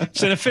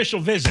 It's an official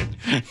visit.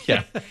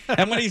 Yeah.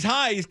 And when he's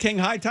high, he's King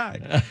High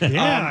Tide.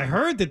 Yeah, I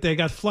heard that they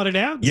got flooded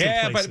out.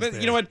 Yeah, but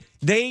you know what?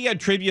 They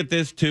attribute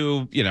this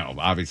to,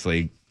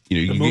 obviously,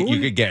 you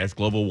could guess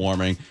global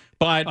warming.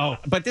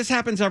 But this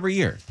happens every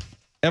year.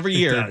 Every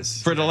year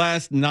for the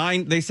last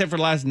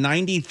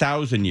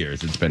 90,000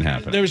 years it's been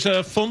happening. There was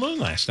a full moon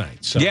last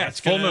night. So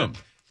yes, full moon.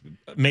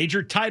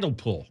 Major tidal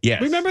pull.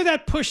 Yes. Remember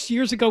that push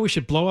years ago? We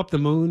should blow up the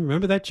moon.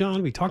 Remember that,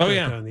 John? We talked about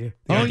that on the air.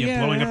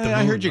 Blowing up the moon.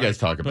 I heard you guys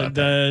talk about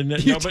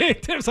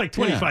that. That was like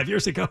 25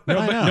 years ago.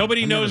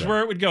 Nobody knows where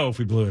it would go if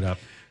we blew it up.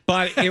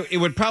 But it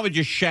would probably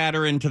just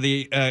shatter into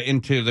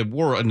the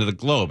world, into the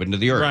globe, into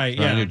the earth. Right,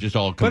 yeah. It just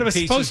all but it was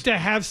supposed to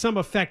have some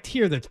effect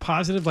here that's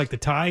positive, like the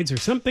tides or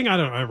something. I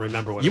don't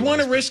remember what. You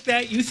want to risk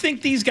that? You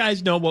think these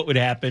guys know what would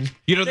happen?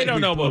 They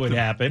don't know what would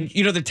happen.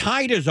 The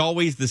tide is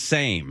always the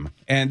same,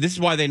 and this is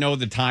why they know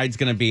the tide's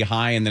going to be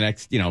high in the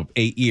next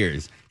 8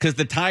 years, because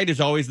the tide is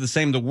always the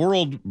same.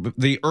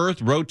 The Earth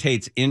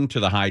rotates into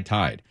the high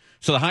tide.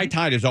 So the high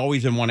tide is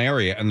always in one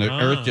area, and the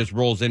Earth just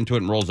rolls into it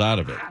and rolls out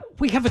of it.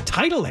 We have a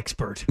tidal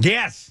expert.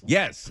 Yes.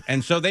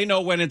 And so they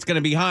know when it's going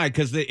to be high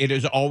because it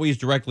is always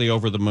directly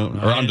over the moon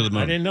or under the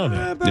moon. I didn't know that.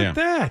 How about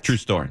that? True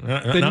story.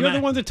 Then you're the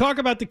one to talk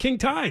about the king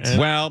tides.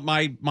 Well,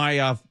 my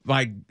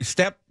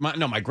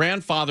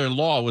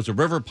grandfather-in-law was a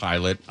river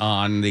pilot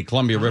on the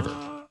Columbia River.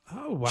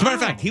 Oh, wow. As a matter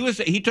of fact,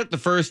 he took the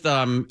first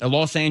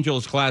Los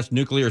Angeles-class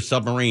nuclear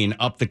submarine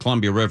up the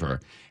Columbia River,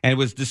 and it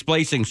was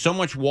displacing so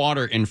much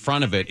water in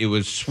front of it, it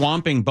was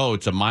swamping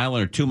boats a mile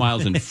or 2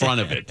 miles in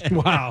front of it.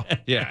 Wow.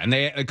 Yeah, and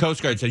the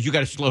Coast Guard says, you got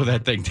to slow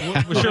that thing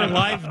down. Was there a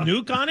live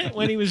nuke on it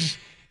when he was...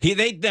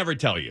 They never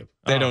tell you.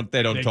 They don't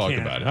talk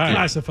about it. Right.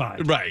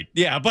 Classified. Right.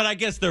 Yeah, but I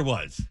guess there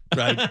was.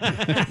 Right.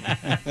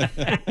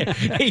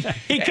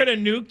 he could have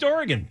nuked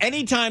Oregon.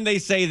 Anytime they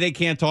say they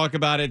can't talk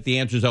about it, the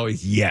answer is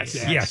always yes.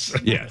 Yes.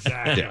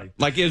 Exactly. Yeah.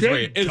 Like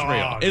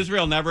Israel.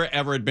 Israel never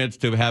ever admits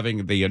to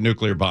having the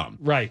nuclear bomb.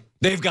 Right.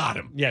 They've got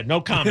him. Yeah,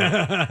 no comment.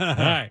 All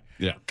right.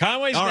 Yeah.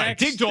 Conway's All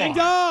next. Right. Dig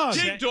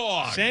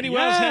dog. Sandy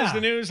Wells has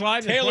the news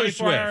live in the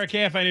 24-hour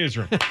KFI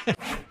newsroom.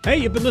 Hey,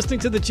 you've been listening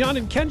to the John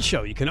and Ken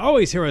Show. You can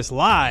always hear us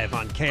live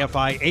on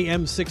KFI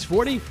AM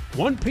 640,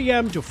 1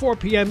 p.m. to 4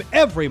 p.m.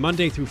 every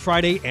Monday through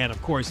Friday, and of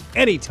course,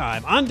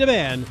 anytime on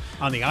demand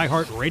on the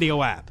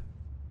iHeartRadio app.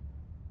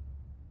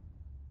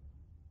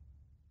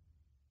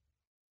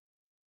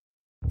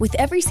 With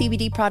every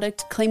CBD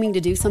product claiming to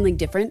do something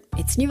different,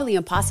 it's nearly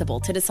impossible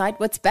to decide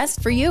what's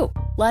best for you.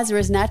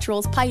 Lazarus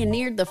Naturals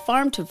pioneered the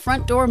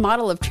farm-to-front-door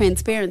model of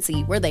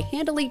transparency, where they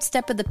handle each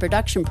step of the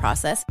production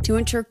process to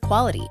ensure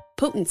quality,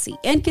 potency,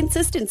 and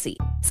consistency.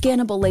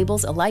 Scannable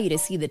labels allow you to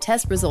see the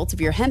test results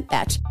of your hemp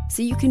batch,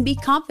 so you can be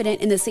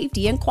confident in the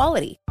safety and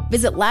quality.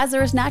 Visit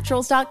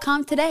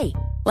LazarusNaturals.com today.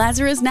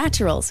 Lazarus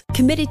Naturals,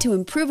 committed to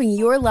improving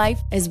your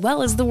life as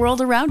well as the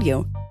world around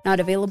you. Not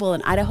available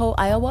in Idaho,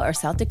 Iowa, or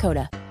South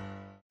Dakota.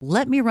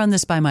 Let me run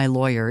this by my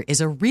lawyer is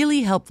a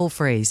really helpful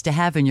phrase to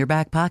have in your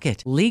back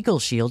pocket. Legal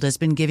Shield has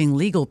been giving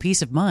legal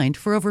peace of mind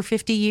for over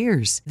 50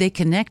 years. They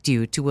connect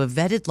you to a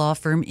vetted law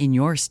firm in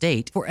your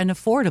state for an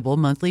affordable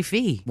monthly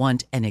fee.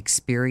 Want an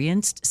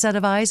experienced set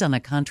of eyes on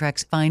a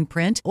contract's fine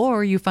print?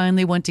 Or you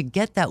finally want to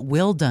get that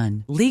will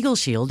done? Legal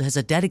Shield has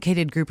a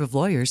dedicated group of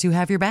lawyers who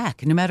have your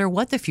back, no matter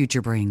what the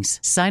future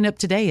brings. Sign up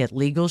today at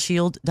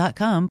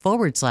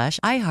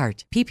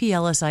LegalShield.com/iHeart.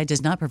 PPLSI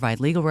does not provide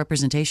legal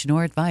representation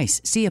or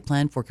advice. See a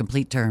plan for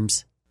complete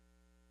terms.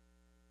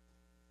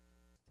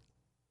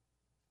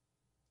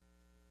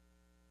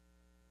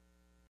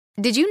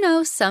 Did you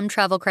know some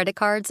travel credit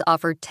cards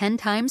offer 10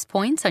 times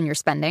points on your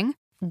spending?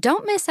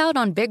 Don't miss out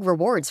on big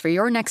rewards for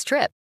your next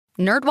trip.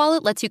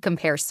 NerdWallet lets you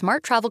compare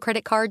smart travel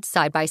credit cards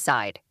side by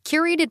side,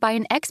 curated by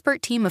an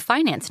expert team of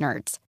finance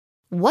nerds.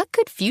 What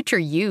could future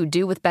you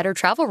do with better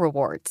travel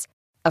rewards?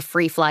 A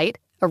free flight?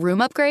 A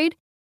room upgrade?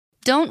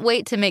 Don't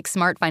wait to make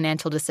smart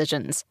financial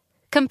decisions.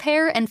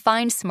 Compare and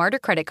find smarter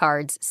credit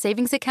cards,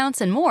 savings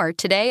accounts, and more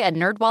today at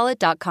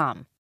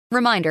NerdWallet.com.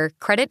 Reminder,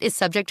 credit is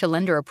subject to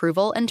lender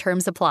approval and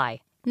terms apply.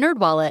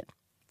 NerdWallet.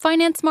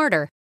 Finance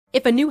smarter.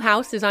 If a new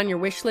house is on your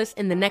wish list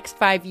in the next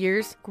 5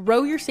 years,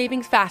 grow your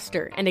savings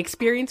faster and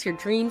experience your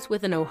dreams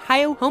with an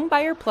Ohio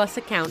Homebuyer Plus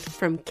account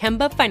from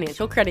Kemba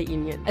Financial Credit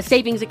Union. A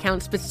savings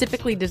account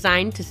specifically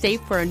designed to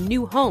save for a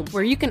new home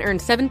where you can earn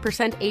 7%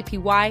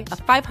 APY,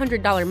 a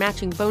 $500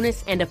 matching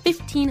bonus, and a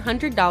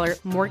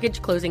 $1,500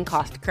 mortgage closing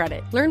cost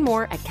credit. Learn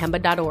more at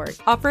Kemba.org.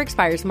 Offer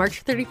expires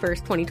March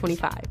 31st,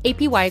 2025.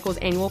 APY equals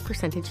annual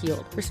percentage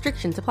yield.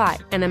 Restrictions apply.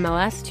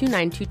 NMLS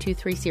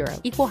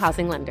 292230. Equal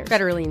housing lender.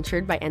 Federally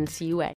insured by NCUA.